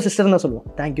பிடிச்சிருந்தாலும் சிஸ்டர் தான் சொல்லுவான்,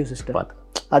 தேங்க்யூ சிஸ்டர்,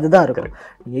 அதுதான் இருக்கும்.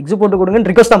 எக்ஸு போட்டு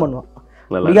கொடுங்கன்னு ரிக்வஸ்ட் தான் பண்ணுவான்.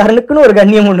 யாருக்குன்னு ஒரு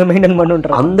கண்ணியம் ஒன்று மெயின்டைன்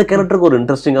பண்ணுன்ற அந்த கேரக்டருக்கு ஒரு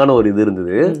இன்ட்ரெஸ்டிங்கான ஒரு இது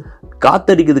இருந்தது.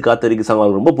 காத்தடிக்குது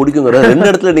சாங் ரொம்ப பிடிக்குங்கிற 2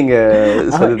 இடத்துல நீங்க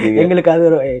சொல்லிருக்கீங்க. எங்களுக்கு அது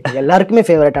எல்லாருக்குமே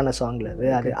ஃபேவரட்டான சாங்ல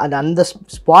அது அந்த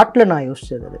ஸ்பாட்ல நான்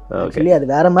யோசிச்சது. அது ஆக்சுவலி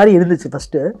அது வேற மாதிரி இருந்துச்சு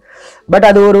ஃபர்ஸ்ட். பட்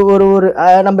அது ஒரு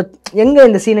நம்ம எங்க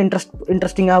இந்த சீனை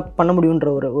இன்ட்ரெஸ்டிங்கா பண்ண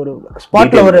முடியுன்ற ஒரு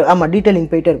ஸ்பாட்ல ஒரு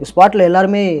டீடைலிங் போயிட்டே இருக்கு. ஸ்பாட்ல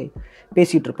எல்லாருமே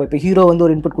பேசிட்டு இருப்போம். இப்போ ஹீரோ வந்து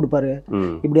ஒரு இன்புட் கொடுப்பாரு,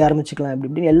 இப்படி ஆரம்பிச்சுக்கலாம்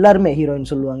இப்படின்னு எல்லாருமே ஹீரோயின்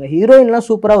சொல்லுவாங்க. ஹீரோயின்லாம்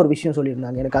சூப்பரா ஒரு விஷயம்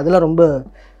சொல்லியிருந்தாங்க. எனக்கு அதெல்லாம் ரொம்ப,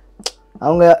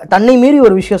 அவங்க தன்னை மீறி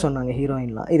ஒரு விஷயம் சொன்னாங்க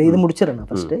ஹீரோயின்லாம். இது முடிச்சிடறேன் நான்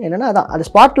ஃபர்ஸ்ட். என்னன்னா அதான் அந்த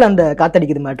ஸ்பாட்ல அந்த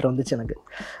காத்தடிக்குது மேட்ரு வந்துச்சு எனக்கு.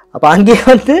 அப்போ அங்கேயே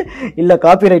வந்து இல்லை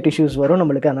காப்பிரைட் இஷ்யூஸ் வரும்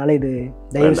நம்மளுக்கு, அதனால இது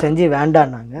தயவு செஞ்சு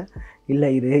வேண்டான்னாங்க. இல்லை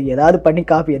இது ஏதாவது பண்ணி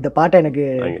இந்த பாட்டை எனக்கு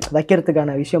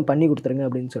வைக்கிறதுக்கான விஷயம் பண்ணி கொடுத்துருங்க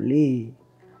அப்படின்னு சொல்லி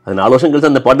அது 4 வருஷம் கழிச்சு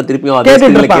அந்த பாட்டை திருப்பியும்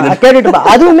கேட்டுட்டு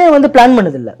அதுவுமே வந்து பிளான்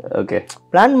பண்ணதில்லை.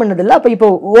 பிளான் பண்ணதில்லை. அப்போ இப்போ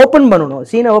ஓப்பன் பண்ணணும்,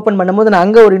 சீனை ஓப்பன் பண்ணும்போது நான்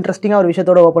அங்கே ஒரு இன்ட்ரெஸ்டிங்காக ஒரு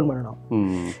விஷயத்தோட ஓப்பன் பண்ணணும்.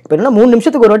 இப்போ என்ன 3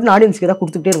 நிமிஷத்துக்கு ஒரு வாட்டி ஆடியன்ஸ்க்கு ஏதாவது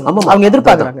கொடுத்துட்டே இருக்கணும், அவங்க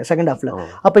எதிர்பார்க்குறாங்க செகண்ட் ஹாஃப்ல.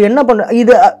 அப்போ என்ன பண்ண,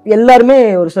 இது எல்லாருமே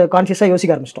ஒரு கான்சியஸாக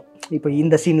யோசிக்க ஆரம்பிச்சிட்டோம். இப்போ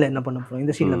இந்த சீனில் என்ன பண்ண போகிறோம்,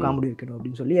 இந்த சீனில் காமெடி வைக்கணும்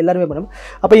அப்படின்னு சொல்லி எல்லாருமே பண்ணணும்.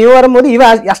 அப்போ இவன் வரும்போது இவன்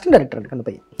அசிஸ்டன்ட் டைரக்டர் இருக்கு,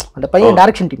 அந்த பையன்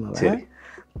டைரக்ஷன் டீம் அவன்.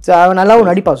 ஸோ அவன் நல்லாவும்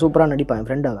நடிப்பான், சூப்பராக நடிப்பான் என்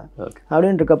ஃப்ரெண்ட் அவன்.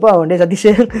 அப்படின்னு இருக்கப்போ அவன் சதீஷ்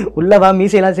உள்ளவா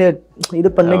மீசையெல்லாம் இது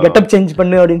பண்ணு, கெட்டப் சேஞ்ச்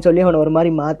பண்ணு அப்படின்னு சொல்லி அவனை ஒரு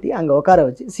மாதிரி மாற்றி அங்கே உட்கார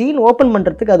வச்சு சீன் ஓப்பன்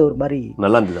பண்ணுறதுக்கு அது ஒரு மாதிரி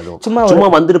நல்லா இருந்தது. சும்மா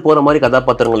வந்துட்டு போகிற மாதிரி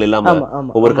கதாபாத்திரங்கள் இல்லாமல்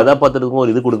ஒவ்வொரு கதாபாத்திரத்துக்கும்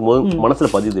ஒரு இது கொடுக்கும்போது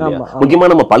மனசில் பதியுது.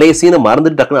 முக்கியமாக நம்ம பழைய சீனை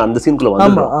மறந்துட்டு டக்குன்னு அந்த சீனுக்குள்ள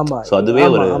வந்து. ஆமாம், ஸோ அதுவே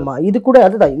இது கூட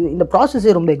அதுதான் இந்த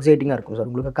ப்ராசஸே ரொம்ப எக்ஸைட்டிங்காக இருக்கும்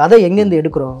சார். உங்களுக்கு கதை எங்கேருந்து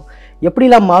எடுக்கிறோம்,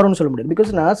 எப்படிலாம் மாறும்னு சொல்ல முடியாது.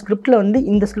 பிகாஸ் நான் ஸ்கிரிப்டில் வந்து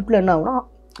இந்த ஸ்கிரிப்டில் என்ன ஆகுனா,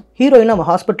 ஹீரோயின் நம்ம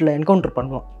ஹாஸ்பிட்டலில் என்கவுண்டர்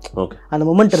பண்ணுவோம். அந்த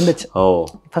மூமெண்ட் இருந்துச்சு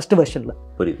ஃபர்ஸ்ட் வெர்ஷன்ல.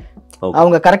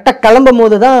 அவங்க கரெக்டாக கிளம்பும்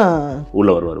போது தான் உள்ள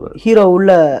வருவார் ஹீரோ. உள்ள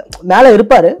மேலே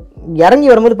இருப்பாரு, இறங்கி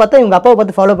வரும்போது பார்த்தா இவங்க அப்பாவை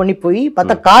பார்த்து ஃபாலோ பண்ணி போய்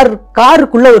பார்த்தா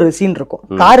காருக்குள்ள ஒரு சீன் இருக்கும்.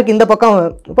 காருக்கு இந்த பக்கம்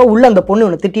இப்போ உள்ள அந்த பொண்ணு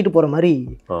இவனை திட்டிட்டு போற மாதிரி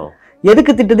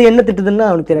எதுக்கு திட்டுது என்ன திட்டுதுன்னு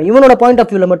அவனுக்கு தெரியும். இவனோட பாயிண்ட்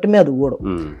ஆஃப் வியூவில் மட்டுமே அது ஓடும்.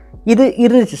 இது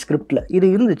இருந்துச்சு ஸ்கிரிப்டில், இது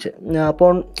இருந்துச்சு. அப்போ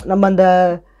நம்ம அந்த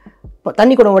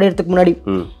தண்ணி குடம் உடையறதுக்கு முன்னாடி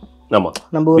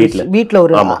நம்ம ஒரு வீட்டில்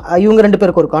ஒரு இவங்க 2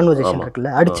 பேருக்கு ஒரு கான்வர்சேஷன்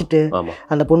இருக்குல்ல, அடிச்சுட்டு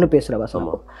அந்த பொண்ணு பேசுகிற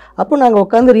வசனம். அப்போ நாங்கள்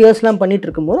உட்காந்து ரிஹர்ஸ்லாம் பண்ணிட்டு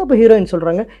இருக்கும்போது அப்போ ஹீரோயின்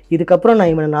சொல்கிறாங்க, இதுக்கப்புறம்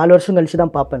நான் இவனை 4 வருஷம் கழிச்சு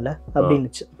தான் பார்ப்பேன்ல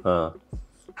அப்படின்னுச்சு.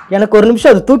 எனக்கு ஒரு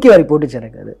நிமிஷம் அது தூக்கி வாரி போட்டுச்சு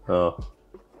எனக்கு. அது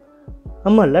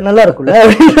ஆமா இல்ல நல்லா இருக்கும்ல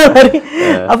அப்படின்ற மாதிரி.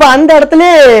 அப்ப அந்த இடத்துல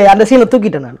அந்த சீனை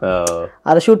தூக்கிட்டேன் நான்.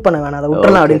 அதை ஷூட் பண்ண வேணாம், அதை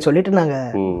விட்டுறலாம் அப்படின்னு சொல்லிட்டு நாங்க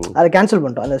அதை கேன்சல்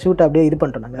பண்ணிட்டோம். அந்த ஷூட் அப்படியே இது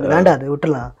பண்ணிட்டோம் நாங்க. அது வேண்டாம், அதை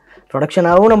விட்டுறலாம்.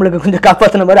 ப்ரொடக்ஷனாகவும் நம்மளுக்கு கொஞ்சம்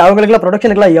காப்பாற்றின மாதிரி, அவங்களுக்குலாம்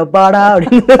ப்ரொடக்ஷனுக்குலாம் எப்பாடா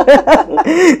அப்படின்னு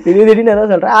திடீர்னு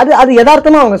ஏதாவது சொல்கிறேன். அது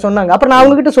யதார்த்தமாக அவங்க சொன்னாங்க. அப்புறம் நான்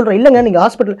அவங்ககிட்ட சொல்கிறேன், இல்லைங்க நீங்கள்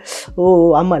ஹாஸ்பிட்டல், ஓ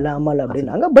ஆமாம் இல்லை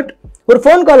அப்படின்னாங்க. பட் ஒரு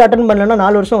ஃபோன் கால் அட்டன் பண்ணலன்னா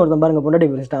 4 வருஷம் ஒருத்தன் பாருங்க பொண்டாட்டி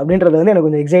பேசிட்டேன் அப்படின்றது வந்து எனக்கு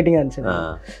கொஞ்சம் எக்ஸைட்டிங்காக இருந்துச்சு.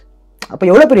 அப்போ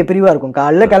எவ்வளோ பெரிய பிரிவாக இருக்கும்.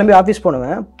 காலைல கிளம்பி ஆஃபீஸ்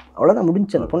போனவன் அவ்வளோதான்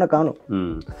முடிஞ்சு, அந்த பொண்ணை காணும்.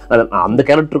 அந்த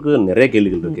கேரக்டருக்கு நிறைய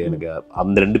கேள்விகள் இருக்கு எனக்கு.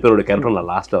 அந்த 2 பேரோட கேரக்டர் நான்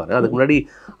லாஸ்ட்டாக வரேன். அதுக்கு முன்னாடி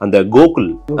அந்த கோகுல்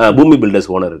பூமி பில்டர்ஸ்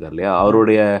ஓனர் இருக்கார் இல்லையா,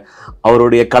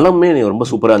 அவருடைய களமே ரொம்ப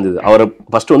சூப்பராக இருந்தது. அவரை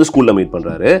ஃபர்ஸ்ட் வந்து ஸ்கூலில் மீட்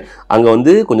பண்ணுறாரு. அங்கே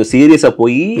வந்து கொஞ்சம் சீரியஸாக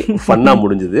போய் ஃபன்னாக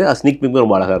முடிஞ்சுது. ஸ்னீக் பீக்கும்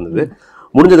ரொம்ப அழகாக இருந்தது.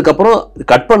 முடிஞ்சதுக்கப்புறம்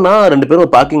கட் பண்ணா 2 பேரும்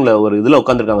பார்க்கிங்ல ஒரு இதுல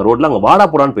உட்காந்துருக்காங்க ரோட்ல, அங்க வாடா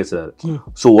போடான்னு பேசுறாரு.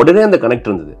 ஸோ உடனே அந்த கனெக்ட்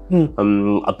இருந்தது.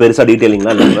 பெருசா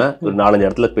டீடைலிங்லாம் இல்லாம ஒரு 4-5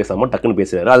 இடத்துல பேசாம டக்குன்னு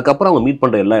பேசுறாரு. அதுக்கப்புறம் அவங்க மீட்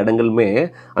பண்ற எல்லா இடங்களுமே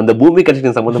அந்த பூமி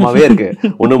கன்ஸ்ட்ரக்ஷன் சம்பந்தமாவே இருக்கு.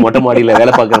 ஒன்னும் மொட்டை மாடியில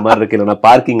வேலை பார்க்குற மாதிரி இருக்கு, இல்லைன்னா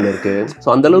பார்க்கிங்ல இருக்கு. ஸோ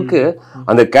அந்த அளவுக்கு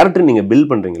அந்த கேரக்டர் நீங்க பில்ட்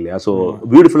பண்றீங்க இல்லையா. ஸோ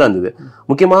பியூட்டிஃபுல்லா இருந்தது.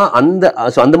 முக்கியமா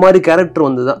அந்த மாதிரி கேரக்டர்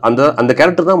வந்து அந்த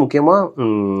கேரக்டர் தான் முக்கியமா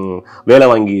வேலை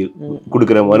வாங்கி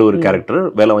கொடுக்குற மாதிரி ஒரு கேரக்டர்.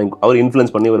 வேலை வாங்கி அவர்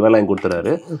இன்ஃபுளுன்ஸ் பண்ணி ஒரு வேலை வாங்கி கொடுத்துறாரு.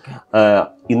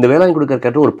 இந்த வேலை வாங்கி கொடுக்குற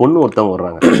கேரக்டர் ஒரு பொண்ணு ஒருத்தவங்க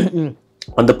வர்றாங்க.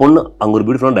 அந்த பொண்ணு அங்க ஒரு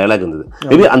பியூட்டிஃபுல்லான டயலாக் இருந்தது.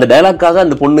 மேபி அந்த டயலாக்காக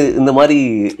அந்த பொண்ணு இந்த மாதிரி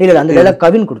இல்ல, அந்த டயலாக்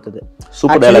கவின் கொடுத்தது.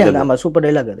 Super dialogue. ஆமா சூப்பர்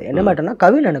டயலாக். அது என்ன மேட்டர்னா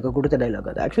கவின் எனக்கு கொடுத்த டயலாக்.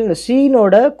 அது ஆக்சுவலி இந்த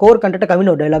சீனோட கோர் கண்டென்ட்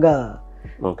கவின் ஒரு டயலாகா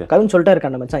கவின் சொல்லிட்டே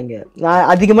இருக்கான் மச்சான். இங்க நான்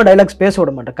அதிகமா டயலாக்ஸ் பேச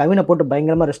விட மாட்டேன். கவினை போட்டு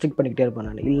பயங்கரமா ரெஸ்ட்ரிக்ட் பண்ணிக்கிட்டே இருப்பேன்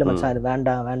நான். இல்ல மச்சான் அது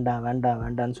வேண்டாம் வேண்டாம் வேண்டாம்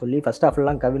வேண்டாம்னு சொல்லி ஃபர்ஸ்ட் ஆஃப்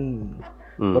எல்லாம் கவின்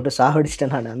போட்டு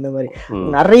சாகடிச்சிட்டேன் நான். அந்த மாதிரி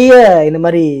நிறைய இந்த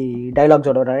மாதிரி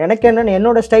டைலாக்ஸோட வர்றேன். எனக்கு என்னன்னா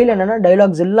என்னோட ஸ்டைல் என்னன்னா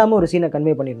டைலாக்ஸ் இல்லாம ஒரு சீனை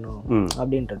கன்வே பண்ணிடணும்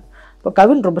அப்படின்றது. இப்போ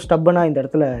கவின் ரொம்ப ஸ்டப்பனா இந்த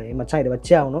இடத்துல மச்சான் இதை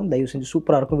வச்சே ஆகணும், தயவு செஞ்சு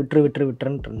சூப்பரா இருக்கும்,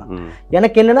 விட்டுருன்னு இருந்தான்.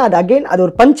 எனக்கு என்னன்னா அது அகைன் அது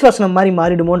ஒரு பஞ்ச் வசனம் மாதிரி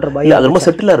மாறிடுமோன்ற பயம். அது ரொம்ப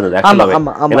செட்டிலா இருந்தது. ஆமா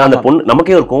ஆமா ஆமா. அந்த பொண்ணு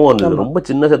நமக்கே ஒரு கோவம் இருந்தது. ரொம்ப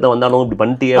சின்ன சத்தம் வந்தாலும் இப்படி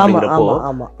பண்ணிட்டே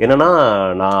அப்படிங்கிறப்போ என்னன்னா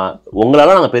நான்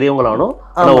உங்களால நாங்க பெரியவங்களானோம்,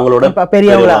 ஆனா உங்களோட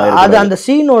பெரியவங்களா. அது அந்த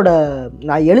சீனோட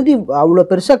நான் எழுதி அவ்வளவு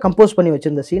பெருசா கம்போஸ் பண்ணி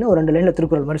வச்சிருந்த சீனை ஒரு 2 லைன்ல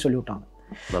திருக்குறள் மாதிரி சொல்லி விட்டாங்க.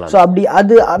 ஸோ அப்படி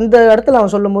அது அந்த இடத்துல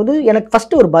அவன் சொல்லும் போது எனக்கு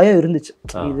ஃபர்ஸ்ட் ஒரு பயம் இருந்துச்சு.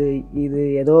 இது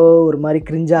ஏதோ ஒரு மாதிரி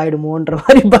கிரிஞ்ச் ஆயிடுமோன்ற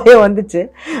மாதிரி பயம் வந்துச்சு.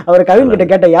 அவர் கவின் கிட்ட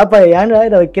கேட்டேன், ஏப்பா ஏன்னா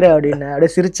இதை வைக்கிற அப்படின்னு.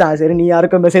 அப்படியே சிரிச்சான். சரி நீ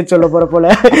யாருக்கும் மெசேஜ் சொல்ல போற போல,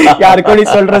 யாருக்கும் நீ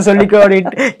சொல்லிக்கோ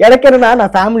அப்படின்ட்டு. எனக்கு என்னன்னா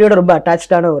நான் ஃபேமிலியோட ரொம்ப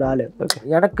அட்டாச்சான ஒரு ஆளு.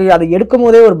 எனக்கு அதை எடுக்கும்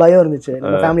போதே ஒரு பயம் இருந்துச்சு.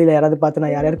 நம்ம ஃபேமிலியில யாராவது பார்த்து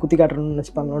நான் யாரையாவது குத்தி காட்டணும்னு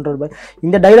நினைச்சுப்பாங்களோன்ற ஒரு பயம்.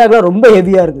 இந்த டைலாக்லாம் ரொம்ப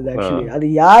ஹெவியா இருந்தது ஆக்சுவலி. அது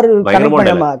யாரு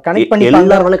கனெக்ட்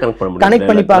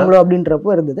பண்ணிப்பாங்களோ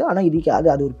அப்படின்றப்போ இருந்தது. ஆனா இதுக்கு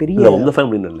அது ஒரு பெரிய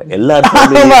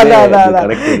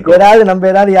ஏதாவது நம்ம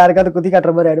ஏதாவது யாருக்காவது குத்தி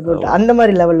காட்டுற மாதிரி அனுப்பி அந்த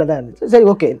மாதிரி லெவல்ல தான் இருந்துச்சு. சரி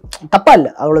ஓகே தப்பா இல்ல,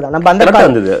 அவ்வளவுதான். நம்ம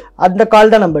அந்த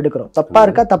கால் தான் நம்ம எடுக்கிறோம். தப்பா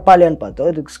இருக்கா தப்பா இல்லையான்னு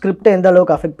பார்த்தோம். ஸ்கிரிப்ட் எந்த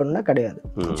அளவுக்கு அஃபெக்ட் பண்ணா கிடையாது.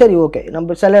 சரி ஓகே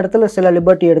நம்ம சில இடத்துல சில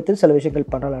லிபர்ட்டி எடுத்து சில விஷயங்கள்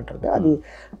பண்ணலான்றது அது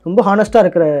ரொம்ப ஹானஸ்டா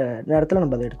இருக்கிற நேரத்துல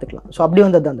நம்ம அதை எடுத்துக்கலாம். ஸோ அப்படி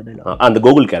வந்தது அந்த டைலாக். அந்த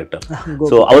கோகுல் கேரக்டர்.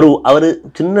 ஸோ அவரு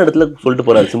சின்ன இடத்துல சொல்லிட்டு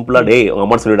போறாரு சிம்பிளா, டே உங்க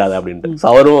அம்மா சொல்லிடாத அப்படின்ட்டு.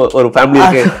 அவரும் ஒரு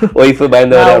ஃபேமிலிக்கு ஒய்ஃப்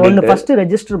பயந்தவர். ஒன்று ஃபர்ஸ்ட்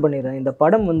ரெஜிஸ்டர் பண்ணிடுறேன். இந்த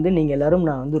படம் வந்து நீங்க எல்லாரும்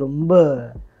நான் வந்து ரொம்ப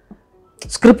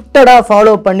ஸ்கிரிப்டடா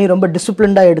ஃபாலோ பண்ணி ரொம்ப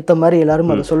டிசிப்ளின்டா எடுத்த மாதிரி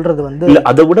எல்லாரும் அதை சொல்றது வந்து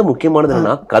அதை விட முக்கியமானது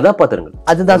என்னன்னா கதாபாத்திரங்கள்.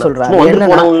 அதுதான் சொல்றேன்.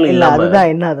 இல்ல அதுதான்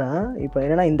என்னதான் இப்போ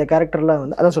என்னன்னா இந்த கேரக்டர்லாம்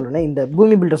வந்து அதான் சொல்றேன். இந்த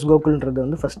பூமி பில்டர்ஸ் கோகுல்ன்றது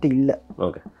வந்து ஃபர்ஸ்ட் இல்ல.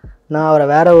 நான் அவரை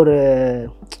வேற ஒரு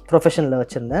ப்ரொஃபஷன்ல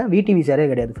வச்சிருந்தேன். விடிவி சாரே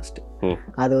கிடையாது ஃபர்ஸ்ட்.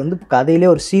 அது வந்து கதையிலே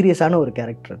ஒரு சீரியஸான ஒரு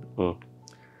கேரக்டர்.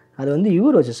 அது வந்து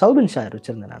இவர் வச்சு சௌபின் ஷார்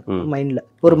வச்சிருந்தேன் நான் மைண்ட்ல.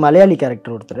 ஒரு மலையாளி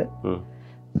கேரக்டர் ஒருத்தர்,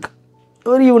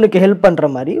 ஒரு இவனுக்கு ஹெல்ப் பண்ற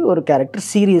மாதிரி ஒரு கேரக்டர்,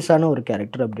 சீரியஸான ஒரு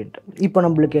கேரக்டர் அப்படின்ட்டு. இப்போ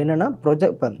நம்மளுக்கு என்னன்னா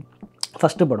ப்ரொஜெக்ட்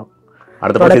ஃபர்ஸ்ட் படம்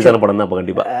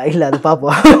இல்ல அது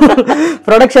பார்ப்போம்.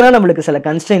 ப்ரொடக்ஷனா நம்மளுக்கு சில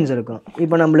கன்ஸ்ட்ரெயின்ஸ் இருக்கும்.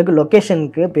 இப்போ நம்மளுக்கு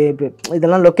லொகேஷனுக்கு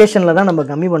இதெல்லாம் லொகேஷன்ல தான் நம்ம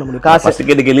கம்மி பண்ண முடியும் காசு.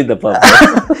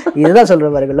 இதுதான்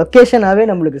சொல்ற பாருங்க, லொகேஷனாவே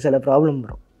நம்மளுக்கு சில ப்ராப்ளம்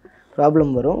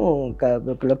வரும்.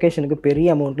 லொக்கேஷனுக்கு பெரிய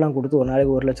அமௌண்ட்லாம் கொடுத்து ஒரு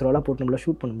நாளைக்கு 1 லட்ச ரூபாலாம் போட்டு நம்மளால்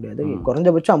ஷூட் பண்ண முடியாது.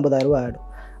 குறைஞ்சபட்சம் 50,000 ரூபா ஆகிடும்.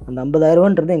 அந்த 50,000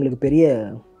 ரூபான்றது எங்களுக்கு பெரிய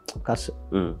காசு.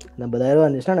 அந்த 50,000 ரூபா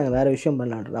இருந்துச்சுன்னா நாங்கள் வேறு விஷயம்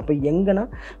பண்ணலான்றது. அப்போ எங்கன்னா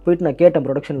போயிட்டு நான் கேட்டேன்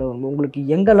ப்ரொடக்ஷனில், உங்களுக்கு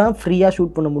எங்கெல்லாம் ஃப்ரீயாக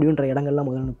ஷூட் பண்ண முடியுன்ற இடங்கள்லாம்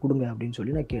முதல்ல கொடுங்க அப்படின்னு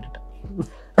சொல்லி நான் கேட்டுட்டேன்.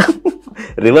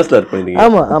 ரிவர்ஸ்ல இருக்கு.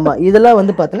 ஆமாம். இதெல்லாம்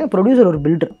வந்து பார்த்தீங்கன்னா ப்ரொடியூசர் ஒரு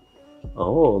பில்டர்.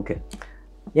 ஓகே.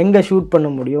 எங்கே ஷூட் பண்ண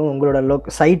முடியும், உங்களோட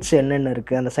சைட்ஸ் என்னென்ன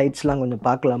இருக்குது, அந்த சைட்ஸ்லாம் கொஞ்சம்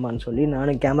பார்க்கலாமான்னு சொல்லி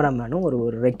நானும் கேமராமேனும் ஒரு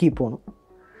ரெக்கி போனோம்.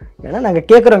 ஏன்னா நாங்கள்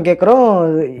கேட்குறோம்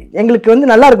எங்களுக்கு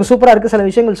வந்து நல்லா இருக்குது, சூப்பராக இருக்குது, சில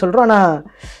விஷயங்கள் சொல்கிறோம். ஆனால்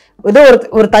ஏதோ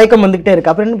ஒரு தயக்கம் வந்துக்கிட்டே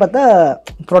இருக்குது. அப்படின்னு பார்த்தா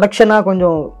ப்ரொடக்ஷனாக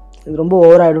கொஞ்சம் ரொம்ப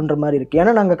ஓவர் ஆகிடுன்ற மாதிரி இருக்குது.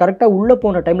 ஏன்னா நாங்கள் கரெக்டாக உள்ளே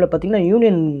போன டைமில் பார்த்தீங்கன்னா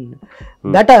யூனியன்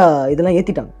டேட்டா இதெல்லாம்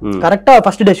ஏற்றிட்டாங்க. கரெக்டாக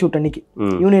ஃபஸ்ட் டே ஷூட் அன்னைக்கு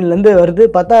யூனியன்லேருந்து வருது.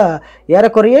 பார்த்தா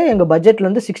ஏறக்குறைய எங்கள்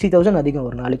பட்ஜெட்லேருந்து 60,000 அதிகம்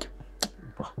ஒரு நாளைக்கு.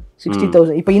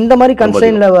 60,000. இப்போ இந்த மாதிரி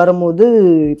கன்சைனில் வரும்போது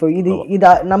இப்போ இது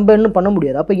நம்ம இன்னும் பண்ண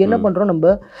முடியாது. அப்போ என்ன பண்ணுறோம்,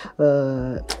 நம்ம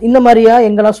இந்த மாதிரியா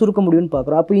எங்கெல்லாம் சுருக்க முடியும்னு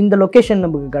பார்க்குறோம். அப்போ இந்த லொக்கேஷன்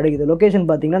நமக்கு கிடைக்குது. லொக்கேஷன்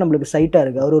பார்த்தீங்கன்னா நம்மளுக்கு சைட்டாக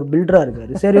இருக்குது, அவர் ஒரு பில்டராக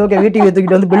இருக்காரு. சரி ஓகே, வீட்டுக்கு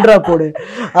எடுத்துக்கிட்டு வந்து பில்டராக போடு,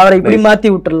 அவரை இப்படி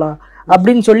மாற்றி விட்டுடலாம்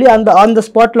அப்படின்னு சொல்லி அந்த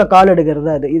ஸ்பாட்ல கால்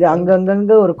எடுக்கிறது. இது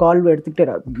அங்கங்க ஒரு கால்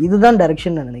எடுத்துக்கிட்டே, இதுதான்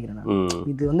டைரக்ஷன் நான் நினைக்கிறேன்.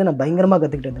 இது வந்து நான் பயங்கரமா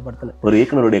கத்துக்கிட்டேன் இந்த படத்துல. ஒரு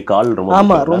இயக்குனருடைய கால்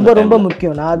ஆமா ரொம்ப ரொம்ப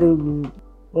முக்கியம். நான் அது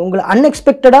உங்களை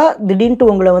அன்எக்ஸ்பெக்டடா திடீர்னு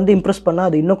உங்களை வந்து இம்ப்ரெஸ் பண்ணா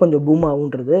அது இன்னும் கொஞ்சம் பூம்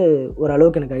ஆகுன்றது ஒரு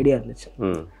அளவுக்கு எனக்கு ஐடியா இருந்துச்சு.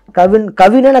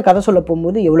 கவினை நான் கதை சொல்ல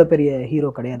போகும்போது எவ்வளவு பெரிய ஹீரோ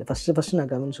கிடையாது. ஃபர்ஸ்ட்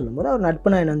நான் கவின் சொல்லும் போது அவர்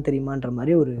நட்புனா என்னன்னு தெரியுமான்ற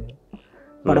மாதிரி ஒரு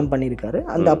படம் பண்ணியிருக்காரு.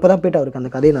 அப்பதான் போயிட்டு அவருக்கு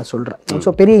அந்த கதையை நான் சொல்றேன்.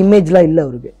 ஸோ பெரிய இமேஜ்லாம் இல்லை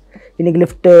அவருக்கு. இன்னைக்கு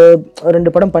லிஃப்ட்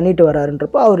 2 படம் பண்ணிட்டு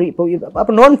வராருன்றப்போ அவர்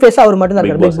இப்போ நோன் ஃபேஸாக அவர் மட்டும் தான்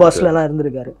இருக்காரு. பிக் பாஸ்லாம்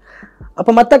இருந்திருக்காரு.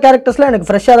 அப்போ மற்ற கேரக்டர்ஸ்லாம் எனக்கு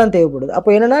ஃப்ரெஷ்ஷாக தான் தேவைப்படுது.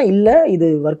 அப்போ என்னன்னா இல்லை இது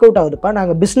ஒர்க் அவுட் ஆகுதுப்பா,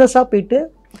 நாங்கள் பிஸ்னஸாக போயிட்டு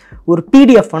ஒரு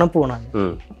பிடிஎஃப் அனுப்புவோம்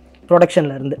நாங்கள்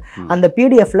ப்ரொடக்ஷன்ல இருந்து. அந்த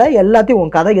பிடிஎஃப்ல எல்லாத்தையும்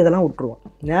உன் கதை இதெல்லாம் விட்டுருவோம்.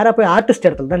 நேராக போய் ஆர்டிஸ்ட்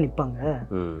இடத்துல தான் நிற்பாங்க.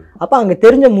 அப்போ அங்கே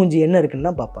தெரிஞ்ச மூஞ்சி என்ன இருக்குன்னு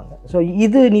தான் பார்ப்பாங்க. ஸோ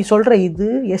இது நீ சொல்கிற இது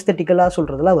எஸ்தட்டிக்கலாக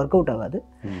சொல்கிறதெல்லாம் ஒர்க் அவுட் ஆகாது.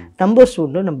 நம்பர்ஸ்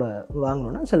ஒன்று நம்ம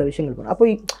வாங்கணும்னா சில விஷயங்கள் பண்ணணும். அப்போ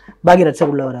பாக்யராஜ்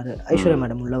சார் உள்ளே வராரு, ஐஸ்வர்யா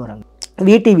மேடம் உள்ளே வராங்க,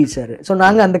 விடிவி சார். ஸோ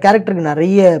நாங்கள் அந்த கேரக்டருக்கு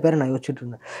நிறைய பேரை நான் யோசிச்சுட்டு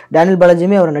இருந்தேன். டேனியல்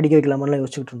பாலாஜியுமே அவரை நடிக்க வைக்கலாமான்லாம்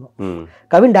யோசிச்சுட்டு இருந்தோம்.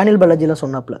 கவின் டேனியல் பாலாஜிலாம்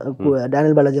சொன்னாப்ல,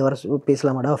 டேனியல் பாலாஜி வர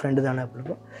பேசலாமாடா, ஃப்ரெண்டு தானே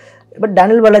அப்படின்னு. பட்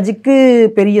டேனியல் பாலாஜிக்கு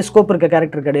பெரிய ஸ்கோப் இருக்க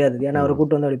கேரக்டர் கிடையாது. ஏன்னா அவரை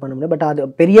கூட்டு வந்து அப்படி பண்ண முடியாது. பட் அது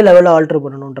பெரிய லெவலில் ஆல்டர்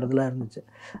பண்ணணுன்றதுலாம் இருந்துச்சு.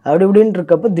 அப்படி இப்படின்னு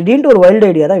இருக்கப்போ திடீர்னு ஒரு வைல்டு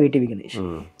ஐடியா தான் விடிவி கணேஷ்.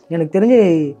 எனக்கு தெரிஞ்சு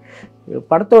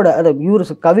படத்தோட இவர்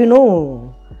கவினும்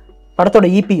படத்தோட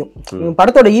ஈபியும்,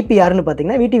 படத்தோட ஈபி யாருன்னு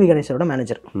பார்த்தீங்கன்னா விடிவி கணேஷோட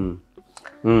மேனேஜர்.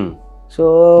 ஸோ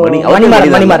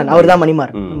மணிமாறன், அவர் தான்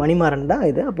மணிமாறன் தான்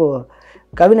இது. அப்போது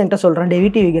கவின் என்கிட்ட சொல்கிறேன், டே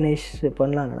விடிவி கணேஷ்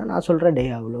பண்ணலான்னா நான் சொல்கிறேன் டே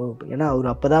அவ்வளோ. ஏன்னா அவர்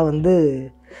அப்போ தான் வந்து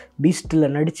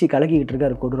பீஸ்டில் நடித்து கலக்கிக்கிட்டு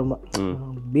இருக்காரு கொடூரமாக.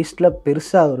 பீஸ்டில்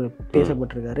பெருசாக அவர்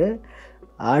பேசப்பட்டிருக்காரு.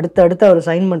 அடுத்தடுத்து அவர்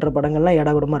சைன் பண்ணுற படங்கள்லாம்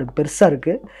இடகுடமாக இருக்குது, பெருசாக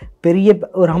இருக்குது, பெரிய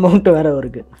ஒரு அமௌண்ட்டு வேறு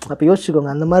அவருக்கு. அப்போ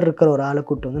யோசிச்சுக்கோங்க, அந்த மாதிரி இருக்கிற ஒரு ஆளை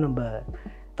கூப்பிட்டு வந்து நம்ம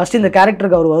ஃபஸ்ட்டு இந்த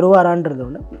கேரக்டருக்கு அவர் வருவாரான்றது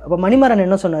ஒன்று. அப்போ மணிமாறன்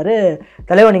என்ன சொன்னார்,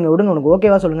 தலைவா நீங்கள் விடுங்க, உனக்கு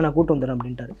ஓகேவா சொல்லுங்கள், நான் கூட்டு வந்துடுறேன்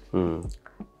அப்படின்ட்டாரு.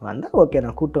 வந்தால் ஓகே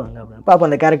நான் கூட்டு வாங்க அப்படின்னு. அப்போ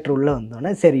அந்த கேரக்டர் உள்ளே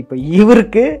வந்தோடனே சரி இப்போ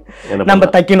இவருக்கு நம்ம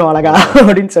தைக்கணும் அழகா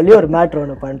அப்படின்னு சொல்லி ஒரு மேட்ரு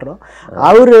ஒன்று பண்ணுறோம்.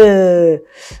 அவர்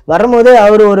வரும்போதே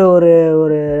அவர் ஒரு ஒரு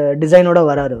ஒரு டிசைனோட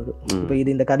வராரு. அவர் இப்போ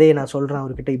இந்த கதையை நான் சொல்கிறேன்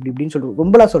அவர்கிட்ட இப்படி இப்படின்னு சொல்லிட்டு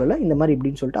ரொம்பலாம் சொல்லலை, இந்த மாதிரி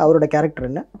இப்படின்னு சொல்லிட்டு அவரோட கேரக்டர்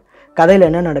என்ன, கதையில்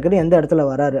என்ன நடக்குது, எந்த இடத்துல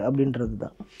வராரு அப்படின்றது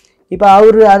தான். இப்போ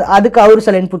அதுக்கு அவர்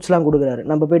சில இன்புட்ஸ்லாம் கொடுக்குறாரு.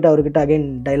 நம்ம போயிட்டு அவர்கிட்ட அகைன்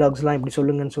டைலாக்ஸ்லாம் இப்படி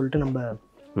சொல்லுங்கன்னு சொல்லிட்டு நம்ம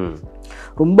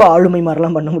ரொம்ப ஆளுமை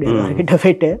மாதிரிலாம் பண்ண முடியாது அவர்கிட்ட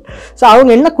போயிட்டு. ஸோ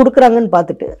அவங்க என்ன கொடுக்குறாங்கன்னு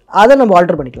பார்த்துட்டு அதை நம்ம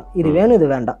ஆல்டர் பண்ணிக்கலாம். இது வேணும், இது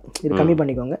வேண்டாம், இது கம்மி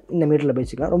பண்ணிக்கோங்க, இந்த மீட்டரில்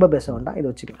பேசிக்கலாம், ரொம்ப பேச வேண்டாம், இது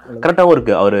வச்சுக்கலாம். கரெக்டாகவும்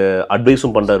இருக்குது. அவர்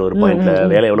அட்வைஸும் பண்ணுறாரு, ஒரு பாயிண்ட்ல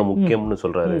வேலை எவ்வளோ முக்கியம்னு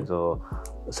சொல்கிறாரு. ஸோ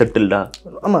செட்டில்டா.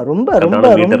 ஆமாம், ரொம்ப ரொம்ப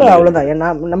ரொம்ப அவ்வளோதான்.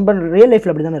 ஏன்னா நம்ம ரியல்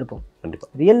லைஃப்பில் அப்படி தானே இருப்போம்.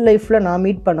 கண்டிப்பாக ரியல் லைஃப்பில் நான்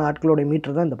மீட் பண்ண ஆட்களோட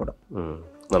மீட்டர் தான் இந்த படம்.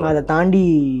 அதை தாண்டி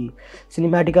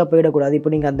சினிமேட்டிக்காக போயிடக்கூடாது. இப்போ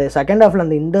நீங்கள் அந்த செகண்ட் ஹாஃபில்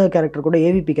அந்த இந்த கேரக்டர் கூட,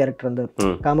 ஏவிபி கேரக்டர், அந்த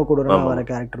காமக்கூடலாம் வர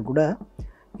கேரக்டர் கூட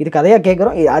இது கதையாக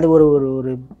கேட்குறோம். அது ஒரு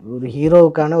ஒரு ஒரு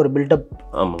ஹீரோவுக்கான ஒரு பில்டப்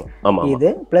இது.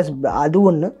 ப்ளஸ் அது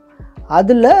ஒன்று,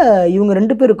 அதில் இவங்க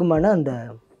 2 பேருக்குமான அந்த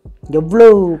எவ்வளோ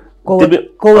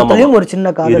கோவத்துலையும் ஒரு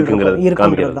சின்ன காதல்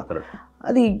இருக்குங்கிறது தான்.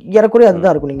 அது ஏறக்குறைய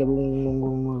அதுதான் இருக்கும். நீங்கள்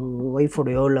உங்கள்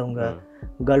ஒய்ஃபோடையோ இல்லை உங்கள்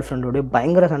கேர்ள் ஃப்ரெண்டோடய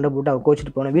பயங்கர சண்டை போட்டு அவள்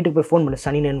கோச்சிட்டு போனால் வீட்டுக்கு போய் ஃபோன் பண்ணி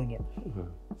சனினேன்னு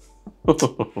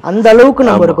அந்த அளவுக்கு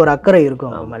நம்மளுக்கு ஒரு அக்கறை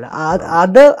இருக்கும் அவங்க மேலே.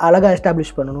 அதை அழகாக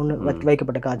எஸ்டாப்ளிஷ் பண்ணணும்னு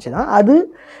வைக்கப்பட்ட காட்சி தான் அது.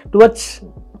 டுவர்ட்ஸ்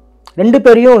 2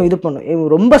 பேரையும் இது பண்ணும்.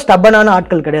 ரொம்ப ஸ்டப்பனான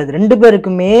ஆட்கள் கிடையாது. 2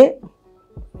 பேருக்குமே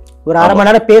ஒரு அரை மணி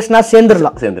நேரம் பேசினா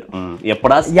சேர்ந்துடலாம்.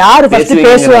 யாரு ஃபர்ஸ்ட்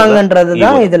பேசுவாங்கன்றது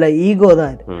தான் இதுல ஈகோ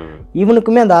தான். இது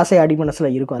இவனுக்குமே அந்த ஆசை அடி மனசுல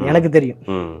இருக்கும், அது எனக்கு தெரியும்.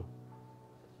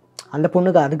 அந்த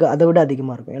பொண்ணுக்கு அதை விட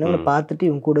அதிகமாக இருக்கும். ஏன்னா இவனை பார்த்துட்டு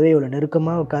இவன் கூடவே இவ்வளோ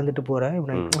நெருக்கமாக உட்காந்துட்டு போகிறேன்,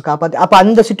 இவனை காப்பாற்றி. அப்போ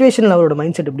அந்த சுச்சுவேஷனில் அவரோட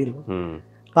மைண்ட் செட் எப்படி இருக்கும்,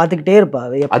 பார்த்துக்கிட்டே இருப்பா.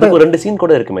 அதுக்கு ஒரு 2 சீன்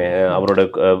கூட இருக்குமே, அவரோட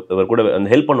இவர் கூட அந்த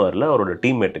ஹெல்ப் பண்ணுவார்ல அவரோட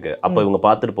டீம்மேட்டுக்கு. அப்போ இவங்க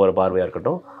பார்த்துட்டு போற பார்வையா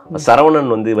இருக்கட்டும்,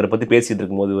 சரவணன் வந்து இவரை பத்தி பேசிட்டு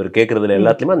இருக்கும்போது இவர் கேட்கறதுல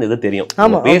எல்லாத்துலயுமே அந்த இது தெரியும்.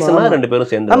 பேசினா 2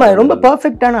 பேரும் சேர்ந்து. ஆமா, ரொம்ப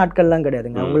பெர்ஃபெக்டான ஆட்கள்லாம்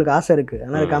கிடையாதுங்க. அவங்களுக்கு ஆசை இருக்கு,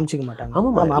 ஆனா அதை காமிச்சிக்க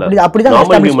மாட்டாங்க. அப்படிதான்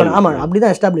எஸ்டாப்லிஷ் பண்ண. ஆமா,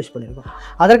 அப்படிதான் எஸ்டாப்லிஷ் பண்ணிருக்கோம்.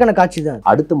 அதற்கான காட்சி தான்.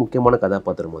 அடுத்த முக்கியமான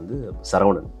கதாபாத்திரம் வந்து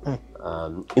சரவணன்.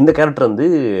 இந்த கேரக்டர் வந்து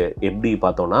எப்படி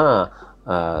பார்த்தோம்னா,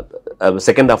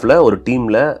 செகண்ட் ஹாஃப்ல ஒரு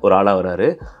டீம்ல ஒரு ஆளா வராரு.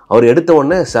 அவர் எடுத்த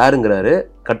உடனே சாருங்கிறாரு,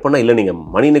 கட் பண்ணா இல்லை நீங்க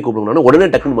மணினை கூப்பிடுங்கன்னா உடனே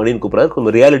டக்குன்னு மணின்னு கூப்பிடுறாரு.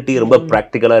 கொஞ்சம் ரியாலிட்டி ரொம்ப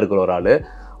ப்ராக்டிக்கலா இருக்கிற ஒரு ஆளு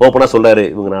ஓப்பனா சொல்றாரு,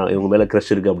 இவங்க மேல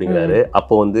கிரஷ் இருக்கு அப்படிங்கிறாரு.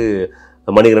 அப்போ வந்து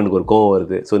மணிகரனுக்கு ஒரு கோவம்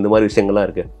வருது. ஸோ இந்த மாதிரி விஷயங்கள்லாம்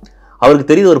இருக்கு. அவருக்கு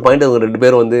தெரியுது ஒரு பாயிண்ட், அவங்க 2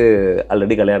 பேரும் வந்து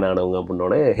ஆல்ரெடி கல்யாணம் ஆனவங்க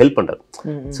அப்படின்னோடனே ஹெல்ப் பண்றாரு.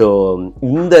 ஸோ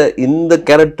இந்த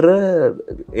கேரக்டரை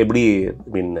எப்படி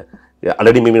மீன்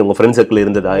ஆல்ரெடி மீன் உங்க ஃப்ரெண்ட் சர்க்கிள்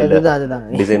இருந்ததா இல்லை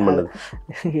டிசைன் பண்ணது?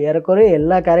 ஏறக்குறைய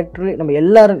எல்லா கேரக்டரும் நம்ம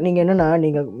எல்லாரும், நீங்க என்னன்னா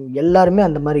நீங்க எல்லாருமே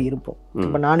அந்த மாதிரி இருப்போம்.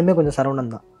 இப்ப நானுமே கொஞ்சம்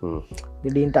சரவணன் தான்.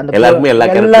 திடீர்னு அந்த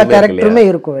எல்லா கேரக்டருமே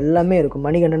இருக்கும், எல்லாமே இருக்கும்.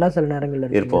 மணிகண்டனா சில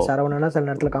நேரங்கள்ல இருக்கும், சரவணனா சில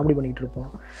நேரத்துல காமெடி பண்ணிட்டு இருப்போம்.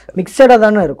 மிக்சடா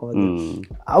தானே இருக்கும்.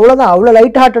 அவ்வளவுதான், அவ்வளவு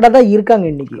லைட் ஹார்ட்டடா தான் இருக்காங்க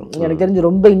இன்னைக்கு. எனக்கு தெரிஞ்சு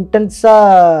ரொம்ப இன்டென்ஸா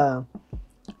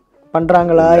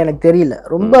பண்றாங்களா எனக்கு தெரியல.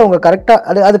 ரொம்ப அவங்க கரெக்டா,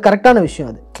 அது கரெக்டான விஷயம்.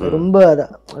 அது ரொம்ப அதை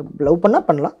லவ்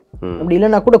பண்ணலாம், அப்படி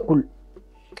இல்லைன்னா கூட கூல்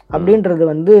அப்படின்றது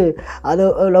வந்து அது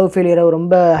லவ் ஃபெயிலியரை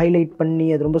ரொம்ப ஹைலைட் பண்ணி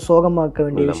அது ரொம்ப சோகமாக்க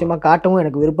வேண்டிய விஷயமா காட்டவும்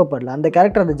எனக்கு விருப்பப்படல. அந்த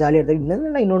கேரக்டர் அதை ஜாலியாக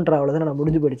எடுத்து இன்னொன்று அவ்வளோதான் நான்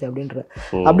முடிஞ்சு போயிடுச்சு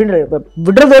அப்படின்ற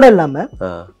விடுறதோட இல்லாம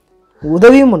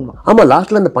உதவியும் பண்ணுவோம். ஆமா,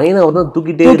 லாஸ்ட்ல அந்த பையனை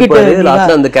தூக்கிட்டே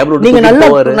லாஸ்ட்ல அந்த கேபின் நீங்க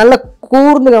நல்லா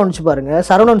கூர்ந்து கவனிச்சு பாருங்க.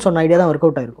 சரவணன் சொன்ன ஐடியா தான் ஒர்க்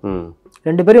அவுட் ஆயிருக்கும்.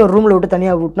 2 பேரும் ஒரு ரூம்ல விட்டு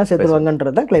தனியா விட்டுனா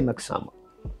சேர்த்துருவாங்கன்றது தான் கிளைமேக்ஸ். ஆமா,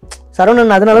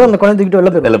 சரவணன் அதனாலதான் அந்த குழந்தை தூக்கிட்டு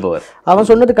வெளில போவார். அவன்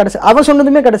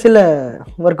சொன்னதுமே கடைசியில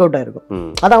ஒர்க் அவுட் ஆயிருக்கும்.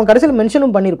 அது அவன் கடைசியில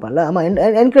மென்ஷனும் பண்ணிருப்பான்ல. ஆமா,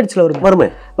 என்கரேஜ்ல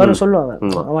வரும் சொல்லுவாங்க,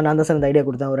 அவன் நான் தான் ஐடியா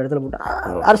கொடுத்தான் ஒரு இடத்துல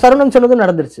போட்டான். சரவணன் சொன்னதும்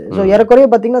நடந்துருச்சு. ஸோ ஏறக்குறைய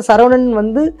பாத்தீங்கன்னா சரவணன்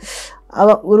வந்து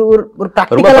அவன் ஒரு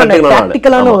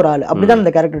ப்ராக்டிக்கலான ஒரு ஆள். அப்படிதான்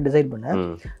அந்த கேரக்டர் டிசைட் பண்ண.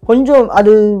 கொஞ்சம்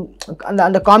அது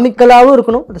அந்த காமிக்கலாவும்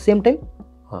இருக்கணும், அட் த சேம் டைம்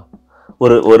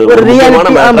ஒரு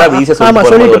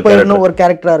சொல்லிட்டு போயிடணும், ஒரு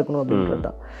கேரக்டரா இருக்கணும்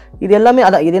அப்படின்றதுதான். இது எல்லாமே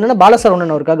அதான். இது என்னன்னா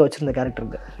பாலசரவணன் அவருக்காக வச்சிருந்த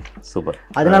கேரக்டர். சூப்பர்.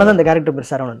 அதனாலதான் இந்த கேரக்டர் பேர்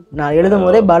சரவணன். நான் எழுதும்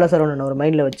போதே பாலசரவணன் ஒரு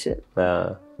மைண்ட்ல வச்சு,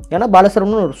 ஏன்னா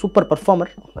பாலசரவணன் ஒரு சூப்பர்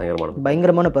பர்ஃபார்மர்,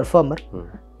 பயங்கரமான பர்ஃபார்மர்,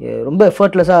 ரொம்ப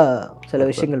எஃபர்ட்லெஸ்ஸா சில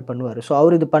விஷயங்கள் பண்ணுவார். ஸோ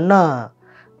அவர் இது பண்ணா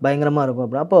பயங்கரமா இருக்கும்.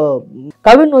 அப்படி அப்போ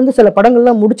கவின் வந்து சில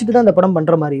படங்கள்லாம் முடிச்சுட்டு தான் அந்த படம்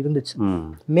பண்ற மாதிரி இருந்துச்சு.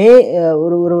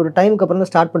 ஒரு டைமுக்கு அப்புறம்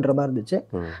தான் ஸ்டார்ட் பண்ற மாதிரி இருந்துச்சு.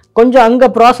 கொஞ்சம் அங்க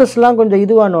ப்ராசஸ்லாம் கொஞ்சம்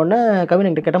இதுவானோடனே கவின்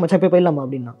என்கிட்ட கேட்ட மச்சா போய் போயிடலாமா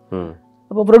அப்படின்னா,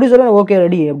 அப்போ ப்ரொடியூசரும் ஓகே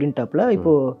ரெடி அப்படின்ட்டாப்ல.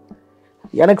 இப்போ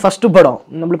எனக்கு ஃபர்ஸ்ட் படம்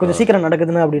நம்மளுக்கு கொஞ்சம் சீக்கிரம்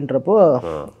நடக்குதுன்னு அப்படின்றப்போ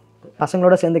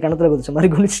பசங்களோட சேர்ந்து கிணத்துல குதிச்ச மாதிரி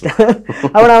குதிச்சிட்டேன்.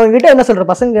 அவன் அவங்க கிட்ட என்ன சொல்ற,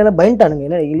 பசங்க எல்லாம் பயன்ட்டானுங்க.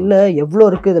 என்ன இல்லை எவ்வளோ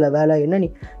இருக்கு இதுல வேலை என்ன நீ,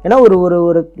 ஏன்னா ஒரு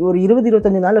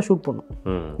 20-25 நாள்ல ஷூட் பண்ணும்.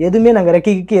 எதுவுமே நாங்கள்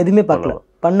ரெக்கிக்கு எதுவுமே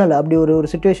பண்ணல. அப்படி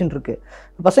ஒரு சுச்சுவேஷன் இருக்கு.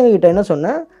 பசங்க கிட்ட என்ன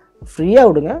சொன்னேன், ஃப்ரீயா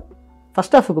விடுங்க,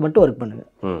 ஃபர்ஸ்ட் ஹாஃபுக்கு மட்டும் ஒர்க் பண்ணுங்க,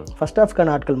 ஃபர்ஸ்ட்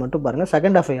ஹாஃப்க்கான ஆட்கள் மட்டும் பாருங்க,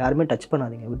 செகண்ட் ஹாஃபை யாருமே டச்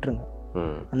பண்ணாதீங்க, விட்டுருங்க.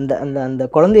 அந்த அந்த அந்த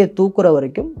குழந்தைய தூக்குற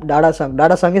வரைக்கும்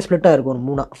டாடா சாங்கே ஸ்பிளிட்டாக இருக்கும். ஒரு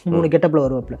 3 கெட்டப்பில்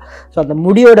வருவாப்பில். ஸோ அந்த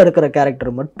முடியோட இருக்கிற கேரக்டர்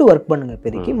மட்டும் ஒர்க் பண்ணுங்க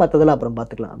இப்போதைக்கு, மற்றதெல்லாம் அப்புறம்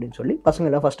பார்த்துக்கலாம் அப்படின்னு சொல்லி பசங்க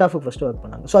எல்லாம் ஃபர்ஸ்ட் ஹாஃபுக்கு ஃபர்ஸ்ட் ஒர்க்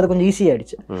பண்ணாங்க. ஸோ அது கொஞ்சம்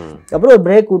ஈஸியாகிடுச்சு. அப்புறம் ஒரு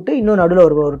பிரேக் விட்டு இன்னும் நடுவில்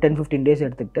ஒரு 10-15 டேஸ்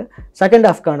எடுத்துக்கிட்டு செகண்ட்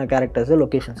ஹாஃப்க்கான கேரக்டர்ஸ்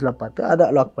லொக்கேஷன்ஸ்லாம் பார்த்து அதை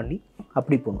லாக் பண்ணி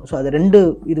அப்படி போகணும். ஸோ அது 2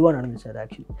 இதுவாக நடந்துச்சு. அது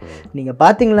ஆக்சுவலி நீங்கள்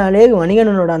பார்த்தீங்கனாலே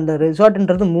மணிகண்டனோட அந்த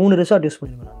ரிசார்ட்ன்றது 3 ரிசார்ட் யூஸ்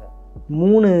பண்ணிருந்தாங்க.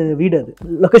 3 வீடு, அது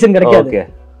லொக்கேஷன் கிடைக்காது.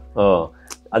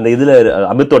 அந்த இதுல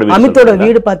அமித்தோட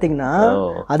வீடு பாத்தீங்கன்னா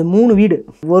அது 3 வீடு.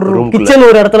 ஒரு கிச்சன்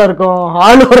ஒரு இடத்துல இருக்கும்,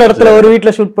 ஹால் ஒரு இடத்துல ஒரு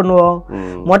வீட்டுல ஷூட் பண்ணுவோம்,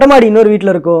 மொட்டை மாடி இன்னொரு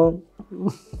வீட்டுல இருக்கும்.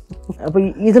 அப்ப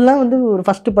இதெல்லாம் வந்து ஒரு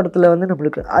ஃபர்ஸ்ட் படத்துல வந்து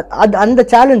நம்மளுக்கு அந்த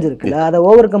சேலஞ்ச் இருக்குல்ல, அதை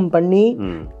ஓவர் கம் பண்ணி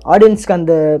ஆடியன்ஸ்க்கு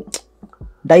அந்த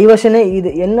டைவர்ஷனே இது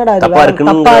என்னடா தப்பா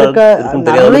இருக்க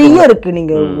நிறைய இருக்கு.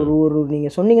 நீங்க நீங்க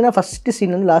சொன்னீங்கன்னா ஃபர்ஸ்ட்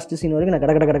சீன்ல இருந்து லாஸ்ட் சீன் வரைக்கும்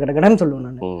நான் கடன்னு சொல்லுவேன்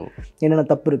நான் என்னென்ன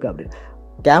தப்பு இருக்கு அப்படின்னு.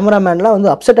 கேமராமேன்லாம் வந்து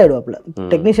அப்செட் ஆயிடுவாப்ல,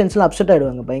 டெக்னீஷியன்ஸ்லாம் அப்செட்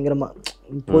ஆயிடுவாங்க பயங்கரமா,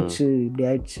 போச்சு இப்படி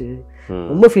ஆயிடுச்சு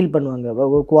ரொம்ப ஃபீல்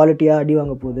பண்ணுவாங்க, குவாலிட்டியா அடி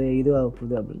வாங்க போகுது இதுவாக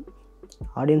போகுது அப்படின்னு.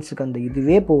 ஆடியன்ஸுக்கு அந்த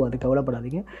இதுவே போகாது,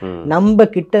 கவலைப்படாதீங்க. நம்ம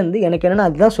கிட்ட இருந்து எனக்கு என்னன்னா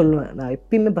அதுதான் சொல்லுவேன், நான்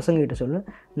எப்பயுமே பசங்க கிட்ட சொல்லுவேன்,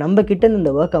 நம்ம கிட்ட இருந்து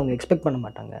இந்த ஒர்க் அவங்க எக்ஸ்பெக்ட் பண்ண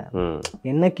மாட்டாங்க.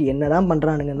 எனக்கு என்னதான்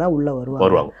பண்றானுங்க தான் உள்ள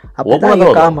வருவாங்க,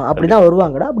 அப்படிதான்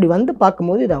வருவாங்கடா. அப்படி வந்து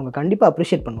பார்க்கும்போது இதை அவங்க கண்டிப்பா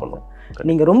அப்ரிஷியேட் பண்ணுவாங்க.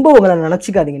 நீங்க ரொம்ப உங்களை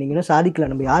நினைச்சுக்காதீங்க, நீங்க இன்னும் சாதிக்கல,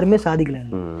 நம்ம யாருமே சாதிக்கல.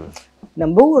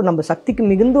 நம்ம சக்திக்கு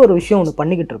மிகுந்த ஒரு விஷயம் ஒன்று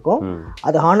பண்ணிக்கிட்டு இருக்கோம்,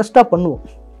 அதை ஹானஸ்டா பண்ணுவோம்.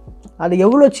 அதை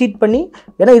எவ்வளோ சீட் பண்ணி,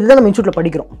 ஏன்னா இதுதான் நம்ம இன்ஸ்டியூட்ல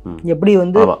படிக்கிறோம், எப்படி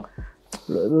வந்து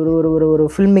ஒரு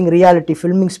ஃபில்மிங் ரியாலிட்டி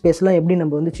ஃபில்மிங் ஸ்பேஸ்லாம் எப்படி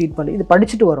நம்ம வந்து சீட் பண்ணி இது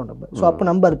படிச்சுட்டு வரோம் நம்ம. ஸோ அப்போ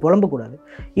நம்ம அது புலம்பக்கூடாது,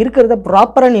 இருக்கிறத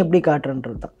ப்ராப்பராக நீ எப்படி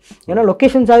காட்டுறன்றது தான். ஏன்னா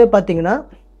லொக்கேஷன்ஸாகவே பார்த்தீங்கன்னா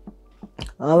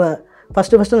அவன்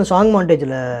ஃபஸ்ட்டு அந்த சாங்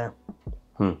மாண்டேஜில்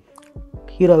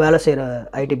ஹீரோ வேலை செய்கிற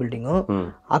ஐடி பில்டிங்கும்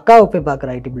அக்காவை போய்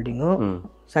பார்க்குற ஐடி பில்டிங்கும்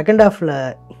செகண்ட் ஹாஃபில்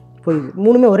போய்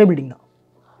 3மே ஒரே பில்டிங் தான்.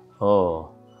 ஓ,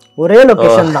 ஒரே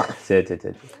லொக்கேஷன் தான். சரி சரி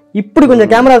சரி. இப்படி கொஞ்சம்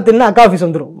கேமரா திரும்பினா அக்கா ஆஃபீஸ்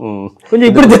வந்துடும், கொஞ்சம்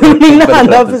இப்படி திரும்பினீங்கன்னா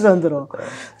அந்த ஆஃபீஸ் வந்துடும்.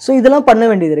 ஸோ இதெல்லாம் பண்ண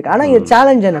வேண்டியது இருக்குது. ஆனால் இது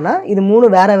சேலஞ்ச் என்னன்னா, இது 3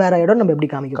 வேற வேற இடம் நம்ம எப்படி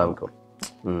காமிக்கும்.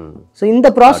 ஸோ இந்த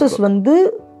ப்ராசஸ் வந்து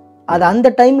அது அந்த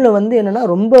டைமில் வந்து என்னென்னா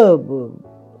ரொம்ப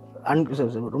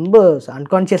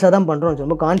அன்கான்சியஸாக தான் பண்ணுறோம்.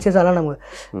 ரொம்ப கான்சியஸாலாம் நம்ம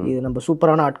இது நம்ம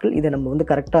சூப்பரான ஆட்கள், இதை நம்ம வந்து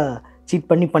கரெக்டாக சீட்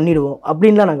பண்ணிடுவோம்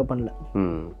அப்படின்லாம் நாங்கள் பண்ணல.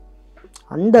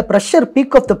 அந்த ப்ரெஷர்,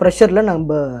 பீக் ஆஃப் த ப்ரெஷரில்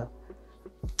நம்ம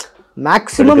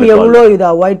மேக்ஸிமம் எவ்வளோ இதை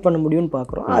அவாய்ட் பண்ண முடியும்னு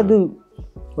பார்க்குறோம். அது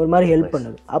ஒரு மாதிரி ஹெல்ப்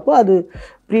பண்ணுது. அப்போ அது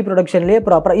ப்ரீ ப்ரொடக்ஷன்லேயே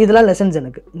ப்ராப்பராக இதெல்லாம் லெசன்ஸ்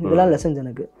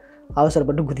எனக்கு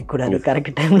அவசரப்பட்டு குதிக்கூடாது,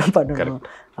 கரெக்ட் டைமில் பண்ணணும்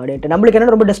அப்படின்ட்டு. நம்மளுக்கு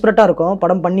என்ன ரொம்ப டெஸ்பரேட்டாக இருக்கும்,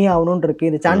 படம் பண்ணி ஆகணும்னு இருக்குது,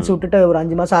 இந்த சான்ஸ் விட்டுட்டு ஒரு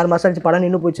 5 மாதம் 6 மாதம் ஆச்சு படம்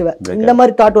நின்று போச்சு, இந்த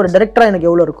மாதிரி தாட் ஒரு டேரக்டராக எனக்கு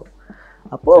எவ்வளோ இருக்கும்.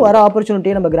 அப்போது வர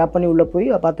ஆப்பர்ச்சுனிட்டியை நம்ம கிராப் பண்ணி உள்ளே போய்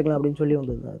பார்த்துக்கலாம் அப்படின்னு சொல்லி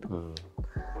வந்தது.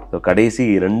 அது கடைசி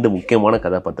 2 முக்கியமான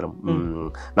கதாபாத்திரம்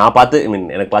நான்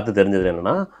எனக்கு பார்த்து தெரிஞ்சது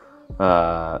என்னன்னா,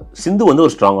 சிந்து வந்து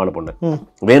ஒரு ஸ்ட்ராங்கான பொண்ணு,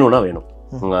 வேணும்னா வேணும்,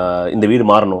 இந்த வீடு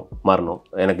மாறணும்,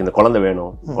 எனக்கு இந்த குழந்தை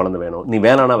வேணும், நீ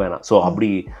வேணானா வேணாம். ஸோ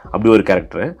அப்படி ஒரு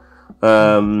கேரக்டரு.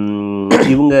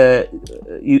 இவங்க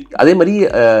அதே மாதிரி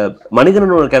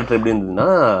மணிகண்டனோட கேரக்டர் எப்படி இருந்ததுன்னா,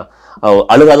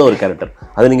 அழுகாத ஒரு கேரக்டர்.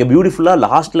 அது நீங்கள் பியூட்டிஃபுல்லாக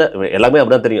லாஸ்ட்டில் எல்லாமே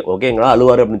அப்படிதான் தெரியும், ஓகே எங்களா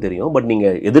அழுவாரு அப்படின்னு தெரியும். பட்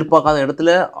நீங்கள் எதிர்பார்க்காத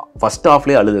இடத்துல ஃபர்ஸ்ட்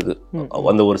ஹாஃப்லேயே அழுகுது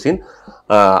அந்த ஒரு சீன்.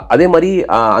 அதே மாதிரி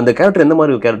அந்த கேரக்டர் எந்த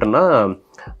மாதிரி ஒரு கேரக்டர்னா,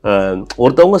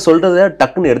 ஒருத்தவங்க சொல்றத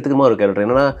டக்குன்னு எடுத்துக்கமா ஒரு கேரக்டர்.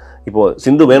 என்னன்னா, இப்போ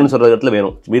சிந்து வேணும்னு சொல்ற இடத்துல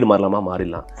வேணும், வீடு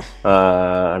மாறிடலாம்,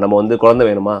 நம்ம வந்து குழந்தை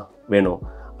வேணும்.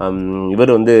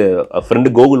 இவர் வந்து ஃப்ரெண்டு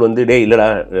கோகுல் வந்து டே இல்லைடா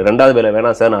 2வது வேலை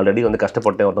வேணாம் சார், நான் ஆல்ரெடி வந்து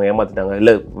கஷ்டப்பட்டேன், ஒருத்தவங்க ஏமாத்திட்டாங்க,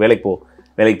 இல்லை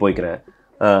வேலைக்கு போய்க்கிறேன்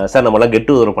சார், நம்மளாம் கெட்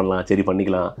டுகெதர் பண்ணலாம், சரி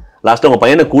பண்ணிக்கலாம். லாஸ்ட்டு அவங்க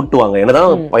பையனை கூட்டுவாங்க,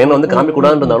 என்னதான் பையனை வந்து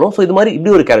காமிக்கூடாதுன்னு இருந்தாலும். ஸோ இது மாதிரி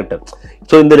இப்படி ஒரு கேரக்டர்.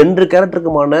 ஸோ இந்த 2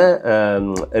 கேரக்டருக்குமான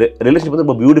ரிலேஷன்ஷிப் வந்து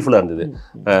ரொம்ப பியூட்டிஃபுல்லாக இருந்தது.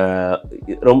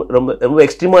 ரொம்ப ரொம்ப ரொம்ப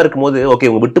எக்ஸ்ட்ரீமாக இருக்கும்போது ஓகே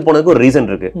இவங்க விட்டு போனதுக்கு ஒரு ரீசன்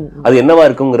இருக்கு, அது என்னவா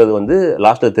இருக்குங்கிறது வந்து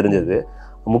லாஸ்ட்டில் தெரிஞ்சது.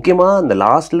 முக்கியமாக அந்த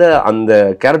லாஸ்ட்டில் அந்த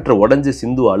கேரக்டர் உடஞ்சி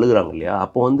சிந்து அழுகுறாங்க இல்லையா,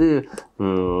 அப்போ வந்து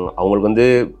அவங்களுக்கு வந்து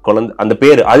குழந்தை, அந்த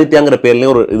பேர் ஆதித்யாங்கிற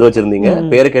பேர்லேயும் ஒரு இது வச்சுருந்தீங்க,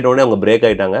 பேரை கேட்டவுடனே அவங்க பிரேக்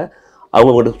ஆகிட்டாங்க.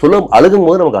 அவங்க சொல்ல அழுகும்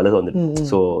போது நமக்கு அழுக வந்துட்டு.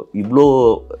 ஸோ இவ்வளோ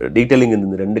டீட்டெயிலிங்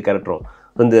இந்த 2 கேரக்டரும்.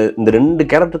 இந்த 2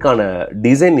 கேரக்டருக்கான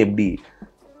டிசைன் எப்படி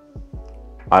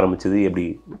ஆரம்பிச்சது, எப்படி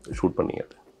ஷூட் பண்ணீங்க?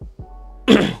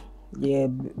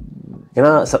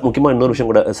 ஏன்னா முக்கியமாக இன்னொரு விஷயம்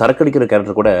கூட, சரக்கடிக்கிற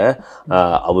கேரக்டர் கூட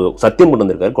அவர் சத்தியம் கொண்டு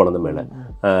வந்திருக்காரு குழந்தை மேலே.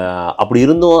 அப்படி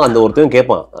இருந்தும் அந்த ஒருத்தரும்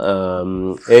கேட்பான்,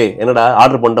 ஏய் என்னடா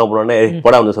ஆர்டர் பண்ணிட்டோம் அப்படின்னா,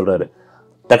 போடா வந்து சொல்கிறாரு,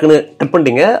 டக்குன்னு கட்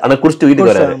பண்ணிட்டீங்க, ஆனால் குடிச்சிட்டு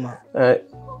வீட்டுக்கு வராரு.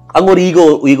 அங்கே ஒரு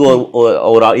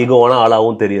ஈகோவான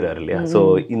ஆளாகவும் தெரியுறாரு இல்லையா. ஸோ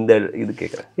இந்த இது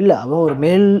கேட்குறேன். இல்லை, அவன் ஒரு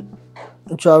மேல்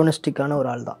சாவனிஸ்டிக்கான ஒரு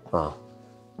ஆள் தான்.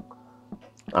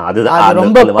 அதுதான்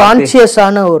ரொம்ப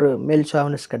கான்சியஸான ஒரு மேல்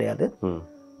சாவனிஸ்ட் கிடையாது.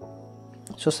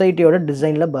 சொசைட்டியோட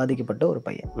டிசைனில் பாதிக்கப்பட்ட ஒரு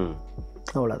பையன்,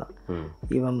 அவ்வளோதான்.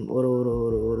 இவன் ஒரு ஒரு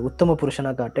ஒரு உத்தம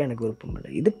புருஷனாக காட்ட எனக்கு விருப்பம்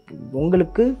இல்லை. இது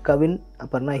உங்களுக்கு கவின்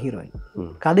அப்புறம்னா ஹீரோயின்,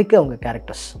 கதைக்கு அவங்க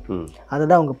கேரக்டர்ஸ், அதை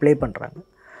தான் அவங்க ப்ளே பண்ணுறாங்க.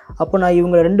 அப்போ நான்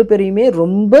இவங்க 2 பேரையுமே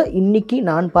ரொம்ப இன்னைக்கு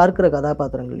நான் பார்க்குற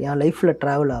கதாபாத்திரங்கள், என் லைஃப்பில்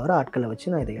ட்ராவல் ஆகிற ஆட்களை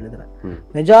வச்சு நான் இதை எழுதுறேன்.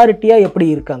 மெஜாரிட்டியாக எப்படி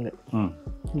இருக்காங்க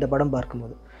இந்த படம்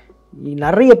பார்க்கும்போது,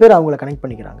 நிறைய பேர் அவங்கள கனெக்ட்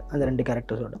பண்ணிக்கிறாங்க. அந்த 2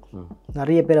 கேரக்டர்ஸோட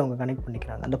நிறைய பேர் அவங்க கனெக்ட்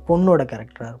பண்ணிக்கிறாங்க. அந்த பொண்ணோட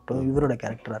கேரக்டராக இருக்கட்டும், இவரோட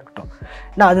கேரக்டராக இருக்கட்டும்.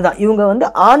 நான் அதுதான், இவங்க வந்து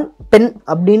ஆண் பெண்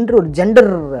அப்படின்ற ஒரு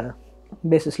ஜெண்டர்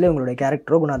பேசிஸ்ல இவங்களுடைய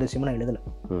கேரக்டரோ குணாதிசயமோ நான் எழுதலை.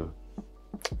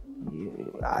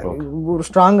 ஒரு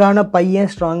ஸ்ட்ராங்கான பையன்,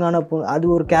 ஸ்ட்ராங்கான பொண்ணு, அது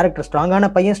ஒரு கேரக்டர். ஸ்ட்ராங்கான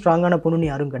பையன், ஸ்ட்ராங்கான பொண்ணுன்னு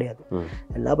யாரும் கிடையாது.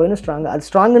 எல்லா பையனும் ஸ்ட்ராங், அது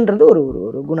ஸ்ட்ராங்குன்றது ஒரு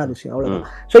ஒரு குணாதிசயம், அவ்வளோதான்.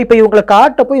 ஸோ இப்போ இவங்களை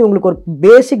காட்டப்போ இவங்களுக்கு ஒரு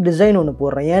பேசிக் டிசைன் ஒன்று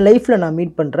போடுறேன். என் லைஃப்பில் நான்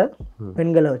மீட் பண்ணுற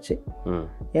பெண்களை வச்சு,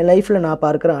 என் லைஃப்பில் நான்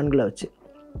பார்க்குற ஆண்களை வச்சு.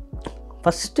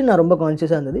 ஃபஸ்ட்டு நான் ரொம்ப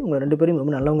கான்சியஸாக இருந்தது, இவங்க 2 பேரும்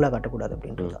ரொம்ப நல்லவங்களாக காட்டக்கூடாது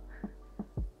அப்படின்றது தான்.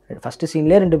 ஃபஸ்ட்டு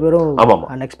சீன்லேயே 2 பேரும்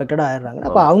அன்எக்ஸ்பெக்டடாக ஆயிடுறாங்க.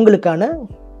 அப்போ அவங்களுக்கான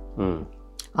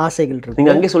ஆசைகள் இருக்கு.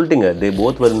 நீங்க அங்கே சொல்லிட்டீங்க they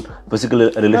both were physical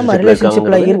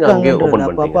relationshipல இருக்காங்க.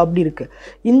 அப்ப அப்படி இருக்கு.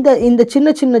 இந்த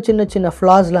சின்ன சின்ன சின்ன சின்ன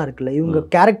ஃப்ளாஸ்லாம் இருக்குல்ல, இவங்க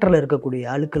கேரக்டர்ல இருக்கக்கூடிய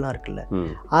அழுக்குலாம் இருக்குல்ல,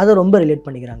 அதை ரொம்ப ரிலேட்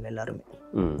பண்ணிக்கிறாங்க எல்லாருமே.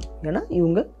 ஏன்னா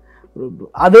இவங்க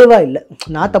அதேவா இல்லை,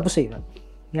 நான் தப்பு செய்வேன்,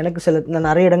 எனக்கு நான்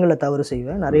நிறைய இடங்கள்ல தவறு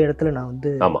செய்வேன், நிறைய இடத்துல நான் வந்து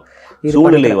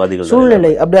சூழ்நிலை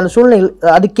அப்படி அந்த சூழ்நிலை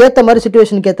அதுக்கேற்ற மாதிரி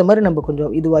சிச்சுவேஷனுக்கு ஏற்ற மாதிரி நம்ம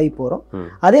கொஞ்சம் இதுவாகி போகிறோம்.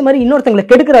 அதே மாதிரி இன்னொருத்தங்களை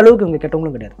கெடுக்கிற அளவுக்கு இவங்க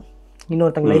கெட்டவங்களும் கிடையாது,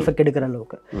 இன்னொருத்தங்க லைஃபை கெடுக்கிற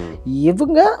அளவுக்கு.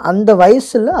 இவங்க அந்த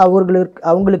வயசுல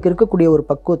அவங்களுக்கு இருக்கக்கூடிய ஒரு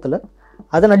பக்குவத்துல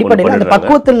அதன் அடிப்படையில் அந்த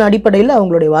பக்குவத்தின் அடிப்படையில்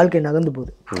அவங்களுடைய வாழ்க்கை நகர்ந்து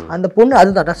போகுது. அந்த பொண்ணு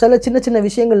அதுதான் சில சின்ன சின்ன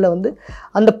விஷயங்கள்ல வந்து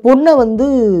அந்த பொண்ணை வந்து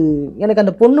எனக்கு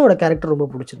அந்த பொண்ணோட கேரக்டர் ரொம்ப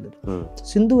பிடிச்சிருந்தது.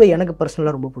 சிந்துவை எனக்கு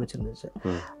பர்சனலாக ரொம்ப பிடிச்சிருந்துச்சு.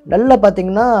 நல்லா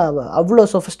பார்த்தீங்கன்னா அவ்வளோ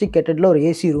சொஃபிஸ்டிகேட்டட்ல ஒரு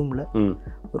ஏசி ரூம்ல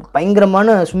ஒரு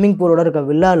பயங்கரமான ஸ்விம்மிங் பூலோட இருக்க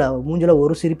வில்லால மூஞ்சில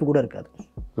ஒரு சிரிப்பு கூட இருக்காது.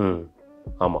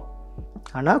 ஆமா.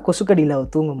 ஆனா கொசுக்கடியில் அவ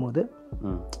தூங்கும் போது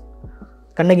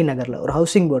கண்ணகி நகர்ல ஒரு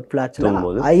ஹவுசிங் போர்ட் பிளாட்ஸ்ல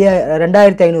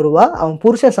 2500 ரூபா அவன்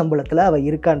புருஷ சம்பளத்துல அவ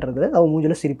இருக்கான்றது அவன்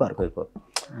மூஞ்சில சிரிப்பா இருக்கும்.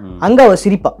 அங்க அவ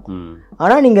சிரிப்பா.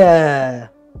 ஆனா நீங்க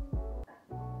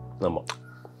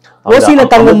ஓசியில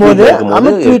தங்கும் போது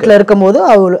அமித் வீட்டுல இருக்கும் போது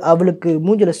அவளுக்கு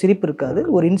மூஞ்சில சிரிப்பு இருக்காது,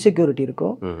 ஒரு இன்செக்யூரிட்டி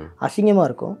இருக்கும், அசிங்கமா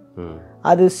இருக்கும்.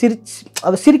 அது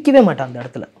அவ சிரிக்கவே மாட்டான் அந்த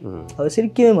இடத்துல, அவ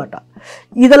சிரிக்கவே மாட்டான்.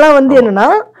 இதெல்லாம் வந்து என்னன்னா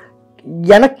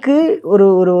எனக்கு ஒரு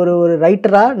ஒரு ஒரு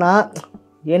ரைட்டரா நான்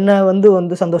என்னை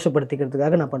வந்து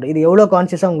சந்தோஷப்படுத்திக்கிறதுக்காக நான் பண்ணுறேன். இது எவ்வளோ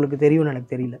கான்சியஸாக உங்களுக்கு தெரியும்னு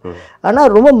எனக்கு தெரியல.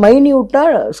 ஆனால் ரொம்ப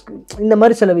மைன்யூட்டாக இந்த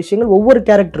மாதிரி சில விஷயங்கள் ஒவ்வொரு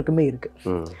கேரக்டருக்குமே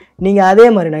இருக்குது. நீங்கள் அதே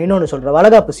மாதிரி நான் இன்னொன்று சொல்கிறேன்,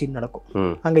 வளகாப்பு சீன் நடக்கும்.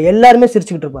 அங்கே எல்லாருமே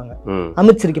சிரிச்சுக்கிட்டு இருப்பாங்க,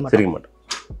 அமித் சிரிக்க மாட்டாங்க.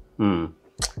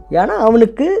 ஏன்னா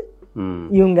அவனுக்கு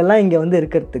இவங்கெல்லாம் இங்கே வந்து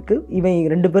இருக்கிறதுக்கு இவன்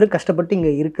 2 பேரும் கஷ்டப்பட்டு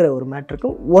இங்கே இருக்கிற ஒரு மேட்ருக்கு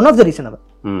ஒன் ஆஃப் த ரீசன் அவன்.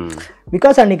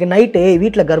 பிகாஸ் அன்னைக்கு நைட்டு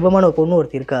வீட்டில் கர்ப்பமான ஒரு பொண்ணு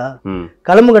ஒருத்தி இருக்கா,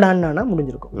 கிளம்புகடான்னா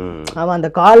முடிஞ்சிருக்கும். அவன்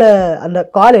அந்த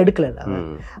காலை எடுக்கல,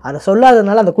 அதை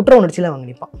சொல்லாததுனால அந்த குற்ற உணர்ச்சியில அவங்க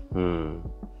நிற்பான்.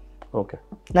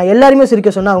 நான் எல்லாருமே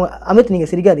சிரிக்க சொன்னா அவங்க அமித் நீங்க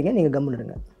சிரிக்காதீங்க, நீங்க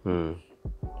கம்முன்னு.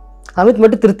 அமித்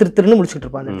மட்டும் திருன்னு முடிச்சுட்டு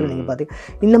இருப்பான் அந்த இடத்துல. நீங்க பாத்தீங்க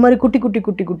இந்த மாதிரி குட்டி குட்டி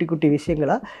குட்டி குட்டி குட்டி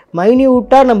விஷயங்களா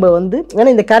மைன்யூட்டா நம்ம வந்து, ஏன்னா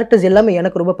இந்த கேரக்டர்ஸ் எல்லாமே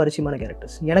எனக்கு ரொம்ப பரிச்சயமான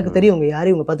கேரக்டர்ஸ். எனக்கு தெரியும் இவங்க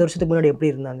யாரு, இவங்க 10 வருஷத்துக்கு முன்னாடி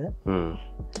எப்படி இருந்தாங்க,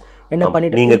 என்ன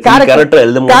பண்ணிட்டு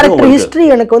கேரக்டர் ஹிஸ்டரி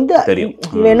எனக்கு வந்து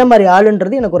இவன் என்ன மாதிரி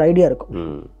ஆளுன்றது எனக்கு ஒரு ஐடியா இருக்கும்.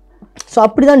 ஸோ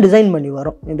அப்படிதான் டிசைன் பண்ணி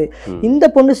வரும்.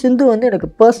 இந்த பொண்ணு சிந்து வந்து எனக்கு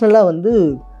பர்சனலா வந்து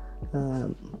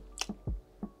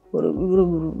ஒரு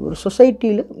ஒரு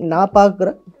சொசைட்டியில நான் பார்க்குற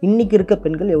இன்னைக்கு இருக்க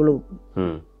பெண்கள் எவ்வளவு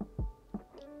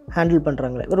ஹேண்டில்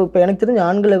பண்றாங்களே. இப்போ எனக்கு தெரிஞ்ச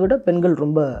ஆண்களை விட பெண்கள்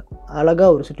ரொம்ப அழகா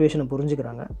ஒரு சிச்சுவேஷனை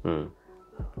புரிஞ்சுக்கிறாங்க,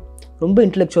 ரொம்ப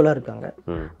இன்டெலெக்சுவலா இருக்காங்க,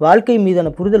 வாழ்க்கை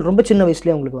மீதான புரிதல் ரொம்ப சின்ன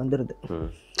வயசுலயே அவங்களுக்கு வந்துடுது,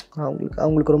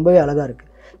 அவங்களுக்கு ரொம்பவே அழகா இருக்கு.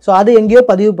 ஸோ அதை எங்கேயோ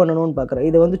பதிவு பண்ணணும்னு பார்க்குறேன்.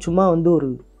 இதை வந்து சும்மா வந்து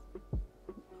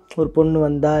ஒரு பொண்ணு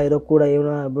வந்தா ஏதோ கூட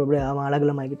அவன்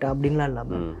அழகுலம் ஆகிட்டா அப்படின்லாம்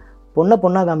இல்லாமல்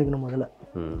பொண்ணா காமிக்கணும் முதல்ல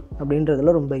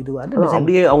அப்படின்றதுல ரொம்ப இதுவா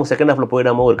அப்படியே அவங்க செகண்ட் ஹாஃப்ல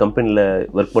போயிடாம ஒரு கம்பெனில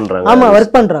ஒர்க் பண்றாங்க. ஆமா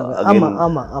ஒர்க் பண்றாங்க. ஆமா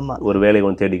ஆமா ஆமா ஒரு வேலையை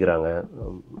வந்து தேடிக்கிறாங்க.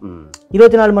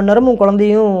 24 மணி நேரமும்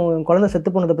குழந்தை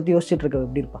செத்து போனதை பத்தி யோசிச்சுட்டு இருக்க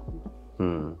எப்படி இருப்பா.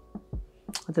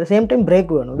 அட் சேம் டைம்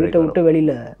பிரேக் வேணும், வீட்டை விட்டு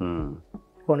வெளியில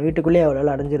போகணும், வீட்டுக்குள்ளேயே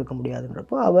அவளால் அடைஞ்சிருக்க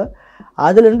முடியாதுன்றப்போ அவ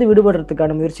அதுல இருந்து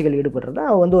விடுபடுறதுக்கான முயற்சிகள் ஈடுபடுறது,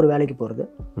 அவ வந்து ஒரு வேலைக்கு போறது,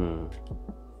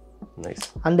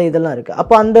 அந்த இதெல்லாம் இருக்கு.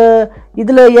 அப்போ அந்த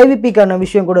இதுல ஏவிபிக்கான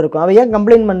விஷயம் கூட இருக்கும். அவ ஏன்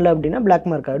கம்ப்ளைண்ட் பண்ணல அப்படின்னா பிளாக்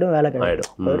மார்க் ஆகிடும், வேலை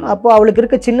கிடைக்கும். அப்போ அவளுக்கு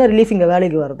இருக்க சின்ன ரிலீஃப் இங்க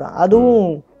வேலைக்கு வரதான். அதுவும்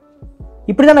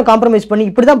இப்படிதான் நான் காம்ப்ரமைஸ் பண்ணி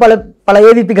இப்படிதான் பல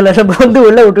ஏவிபிகளை நம்ம வந்து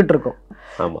உள்ள விட்டுட்டு இருக்கோம்.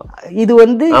 இது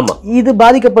வந்து இது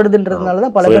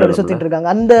பாதிக்கப்படுதுன்றதுனாலதான் பல பேர் சுத்திட்டு இருக்காங்க.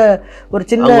 அந்த ஒரு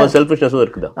சின்ன செல்ஃபிஷ்னஸும்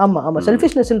இருக்குதா? ஆமா ஆமா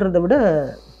செல்ஃபிஷ்னஸ்ன்றதை விட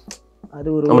அது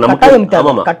ஒரு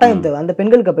கட்டாயம் தேவை அந்த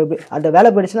பெண்களுக்கு. அப்ப அந்த வேலை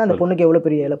போயிடுச்சுன்னா அந்த பொண்ணுக்கு எவ்வளவு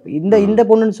பெரிய இழப்பு. இந்த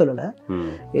பொண்ணுன்னு சொல்லல,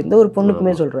 எந்த ஒரு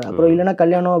பொண்ணுக்குமே சொல்றேன். அப்புறம் இல்லைன்னா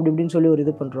கல்யாணம் அப்படி இப்படின்னு சொல்லி ஒரு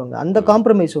இது பண்றாங்க. அந்த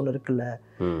காம்ப்ரமைஸ் ஒண்ணு இருக்குல்ல,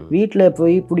 வீட்டுல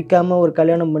போய் பிடிக்காம ஒரு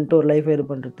கல்யாணம் பண்ணிட்டு ஒரு லைஃப் இது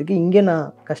பண்றதுக்கு இங்கே நான்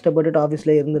கஷ்டப்பட்டுட்டு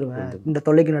ஆஃபீஸ்ல இருந்துருவேன் இந்த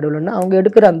தொல்லைக்கு நடுவுலன்னா அவங்க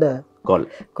எடுக்கிற அந்த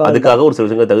அதுக்காக ஒரு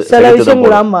சில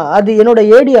விஷயங்கள். ஆமா அது என்னோட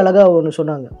ஏடி அழகா ஒண்ணு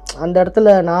சொன்னாங்க. அந்த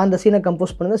இடத்துல நான் அந்த சீனை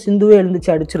கம்போஸ் பண்ணதான் சிந்துவே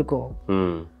எழுந்துச்சு அடிச்சிருக்கோம்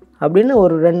அப்படின்னு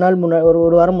ஒரு 2 நாள் முன்னாடி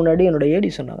ஒரு வாரம் முன்னாடி என்னோட ஏடி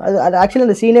சொன்னாங்க. அது ஆக்சுவலி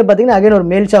அந்த சீனே பார்த்தீங்கன்னா அகைன் ஒரு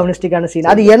மேல் சாவனிஸ்டிக்கான சீன்.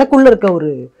 அது எனக்குள்ள இருக்க ஒரு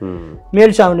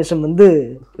மேல் சாவனிசம் வந்து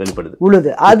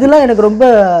உழுது. அதெல்லாம் எனக்கு ரொம்ப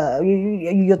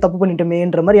ஐயோ தப்பு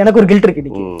பண்ணிட்டோமேன்ற மாதிரி எனக்கு ஒரு கில்ட் இருக்கு.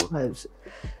 இன்னைக்கு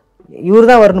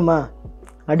இவர் தான் வரணுமா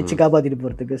அடிச்சு காப்பாத்திட்டு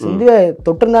போறதுக்கு, சிந்துவை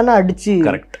தொட்டிருந்தானே அடிச்சு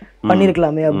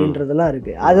பண்ணிருக்கலாமே அப்படின்றதெல்லாம்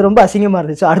இருக்கு. அது ரொம்ப அசிங்கமா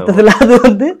இருந்துச்சு. அடுத்ததுல அது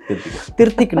வந்து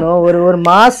திருத்திக்கணும். ஒரு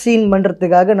மாஸ் சீன்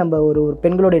பண்றதுக்காக நம்ம ஒரு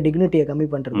பெண்களுடைய டிக்னிட்டியை கம்மி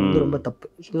பண்றது வந்து ரொம்ப தப்பு.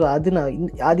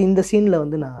 அது இந்த சீன்ல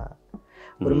வந்து நான்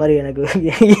ஒரு மாதிரி எனக்கு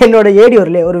என்னோட ஏடி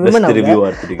ஒரு விமன்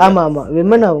அவங்க. ஆமா ஆமா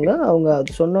விமன் அவங்க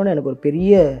அது சொன்னோன்னே எனக்கு ஒரு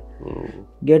பெரிய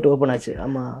கேட் ஓபன் ஆச்சு.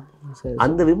 ஆமா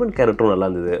அந்த விமன் கேரக்டரும் நல்லா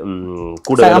இருந்தது.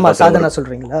 சாதனா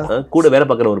சொல்றீங்களா? கூட வேலை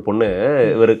பார்க்குற ஒரு பொண்ணு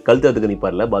இவர் கழுத்துறதுக்கு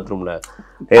நிப்பார்ல பாத்ரூம்ல,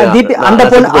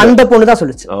 அந்த பொண்ணு தான்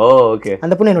சொல்லுச்சு. ஓகே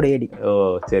அந்த பொண்ணு என்னோட ஏடி.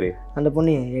 சரி அந்த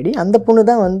பொண்ணு ஏடி. அந்த பொண்ணு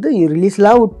தான் வந்து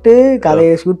ரிலீஸ்லாம் விட்டு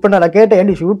கதையை ஷூட் பண்ண நான் கேட்டேன்.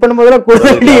 ஏடி ஷூட் பண்ணும்போதெல்லாம் கூட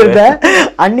வேண்டி இருந்தேன்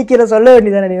அன்னைக்கு நான் சொல்ல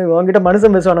வேண்டியதானே, நீ உங்ககிட்ட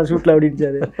மனுஷன் பேசுவானா ஷூட்ல அப்படின்ட்டு.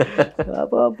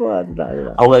 அப்போ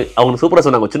அதுதான் அவங்க சூப்பரா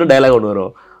சொன்னாங்க. சின்ன டயலாக் ஒன்று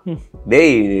வரும்,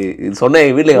 டேய் சொன்ன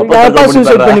வீட்டுல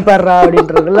பண்ணி பாடுறா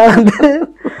அப்படின்றதுலாம் வந்து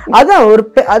அதான் ஒரு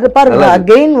அது பாருங்க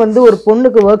அகைன் வந்து ஒரு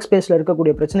பொண்ணுக்கு ஒர்க் ஸ்பேஸ்ல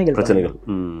இருக்கக்கூடிய பிரச்சனைகள்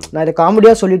நான் இதை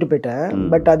காமெடியா சொல்லிட்டு போயிட்டேன்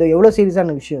பட் அது எவ்வளவு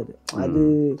சீரியஸான விஷயம் அது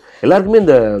எல்லாருக்குமே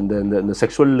இந்த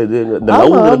செக்ஷுவல் இது இந்த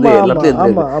லவ்ங்கிறது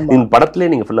எல்லாத்துலயும் இந்த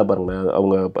படத்திலே நீங்க ஃபுல்லா பாருங்க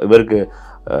அவங்க இவருக்கு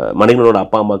மணிகளோட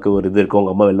அப்பா அம்மாவுக்கு ஒரு இது இருக்கு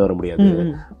அவங்க அம்மா வெளில வர முடியாது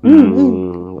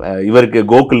இவருக்கு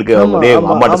கோகுலுக்கு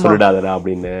அம்மாட்ட சொல்லிடாதடா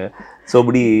அப்படின்னு சோ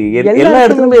இப்படி எல்லா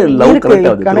இடத்துலயுமே லவ்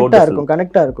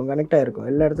கனெக்டா இருக்கும்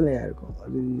எல்லா இடத்துலயும் இருக்கும்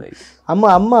அது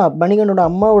அம்மா மணிகனோட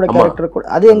அம்மாவோட கேரக்டர் கூட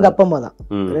அது எங்க அப்பா அம்மா தான்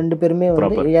ரெண்டு பேருமே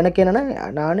வந்து எனக்கு என்னன்னா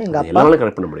நானும் எங்க அப்பா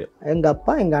கனெக்ட் பண்ண முடியும் எங்க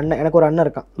அப்பா எங்க அண்ணன் எனக்கு ஒரு அண்ணன்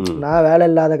இருக்கான் நான் வேலை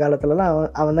இல்லாத காலத்துலலாம்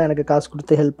அவன் தான் எனக்கு காசு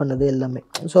கொடுத்து ஹெல்ப் பண்ணது எல்லாமே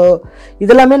ஸோ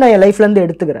இதெல்லாமே நான் என் லைஃப்ல இருந்து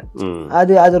எடுத்துக்கிறேன்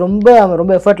அது ரொம்ப அவன்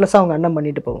ரொம்ப எஃபர்ட்லெஸ்ஸா அவங்க அண்ணன்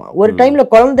பண்ணிட்டு போவான் ஒரு டைம்ல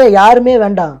குழந்தை யாருமே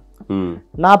வேண்டாம்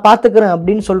நான் பாத்துக்கிறேன்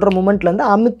அப்படின்னு சொல்ற மூமெண்ட்ல இருந்து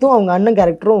அமித்தும் அவங்க அண்ணன்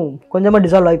கேரக்டரும் கொஞ்சமா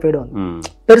டிசால்வ் ஆகி போயிடுவாங்க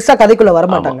பெருசா கதைக்குள்ள வர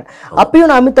மாட்டாங்க அப்பயும்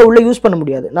நான் அமித்தை உள்ள யூஸ் பண்ண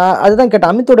முடியாது நான் அதுதான்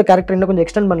கேட்டேன் அமித்தோட கேரக்டர் இன்னும் கொஞ்சம்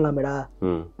எக்ஸ்டெண்ட் பண்ணலாமேடா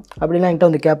அப்படின்னா என்கிட்ட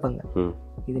வந்து கேட்பாங்க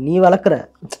இது நீ வளர்க்குற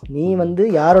நீ வந்து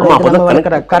யாரோட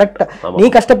வளர்க்குற கரெக்டா நீ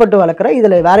கஷ்டப்பட்டு வளர்க்குற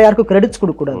இதுல வேற யாருக்கும் கிரெடிட்ஸ்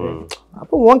கொடுக்க கூடாது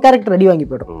அப்போ உன் கேரக்டர் ரெடி வாங்கி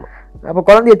போயிடும் அப்போ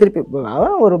குழந்தைய திருப்பி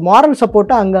அவன் ஒரு மாரல்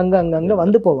சப்போர்ட்டா அங்கங்க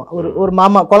வந்து போவான் ஒரு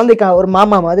மாமா குழந்தைக்கு ஒரு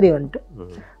மாமா மாதிரி வந்துட்டு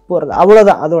போறது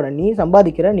அவ்வளவுதான் அதோட நீ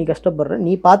சம்பாதிக்கிற நீ கஷ்டப்படுற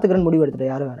நீ பாத்துக்கிறன்னு முடிவு எடுத்துட்ட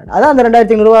யாரும் வேணாம் அதான் அந்த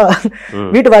 2500 ரூபா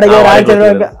வீட்டு வாடகை 1500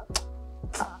 ரூபாய்க்கு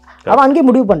அவன் அங்கேயே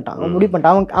முடிவு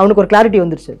பண்ணிட்டான் அவனுக்கு ஒரு கிளாரிட்டி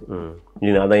வந்துருச்சு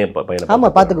ஆமா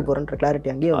பாத்துக்க போறேன்ற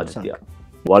கிளாரிட்டி அங்கேயே வந்துச்சு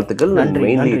வாழ்த்துக்கள்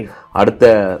மெயின்லி அடுத்த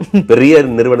பெரிய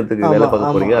நிறுவனத்துக்கு வேலை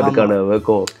பார்க்க போறீங்க அதுக்கான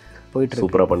ஒர்க்கும்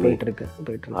சூப்பரா பண்ணிட்டு இருக்கு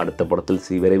அடுத்த படத்தில்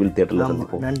விரைவில் தியேட்டர்ல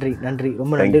சந்திப்போம் நன்றி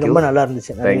ரொம்ப நன்றி ரொம்ப நல்லா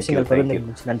இருந்துச்சு நிறைய விஷயங்கள்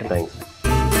பகிர்ந்து நன்றி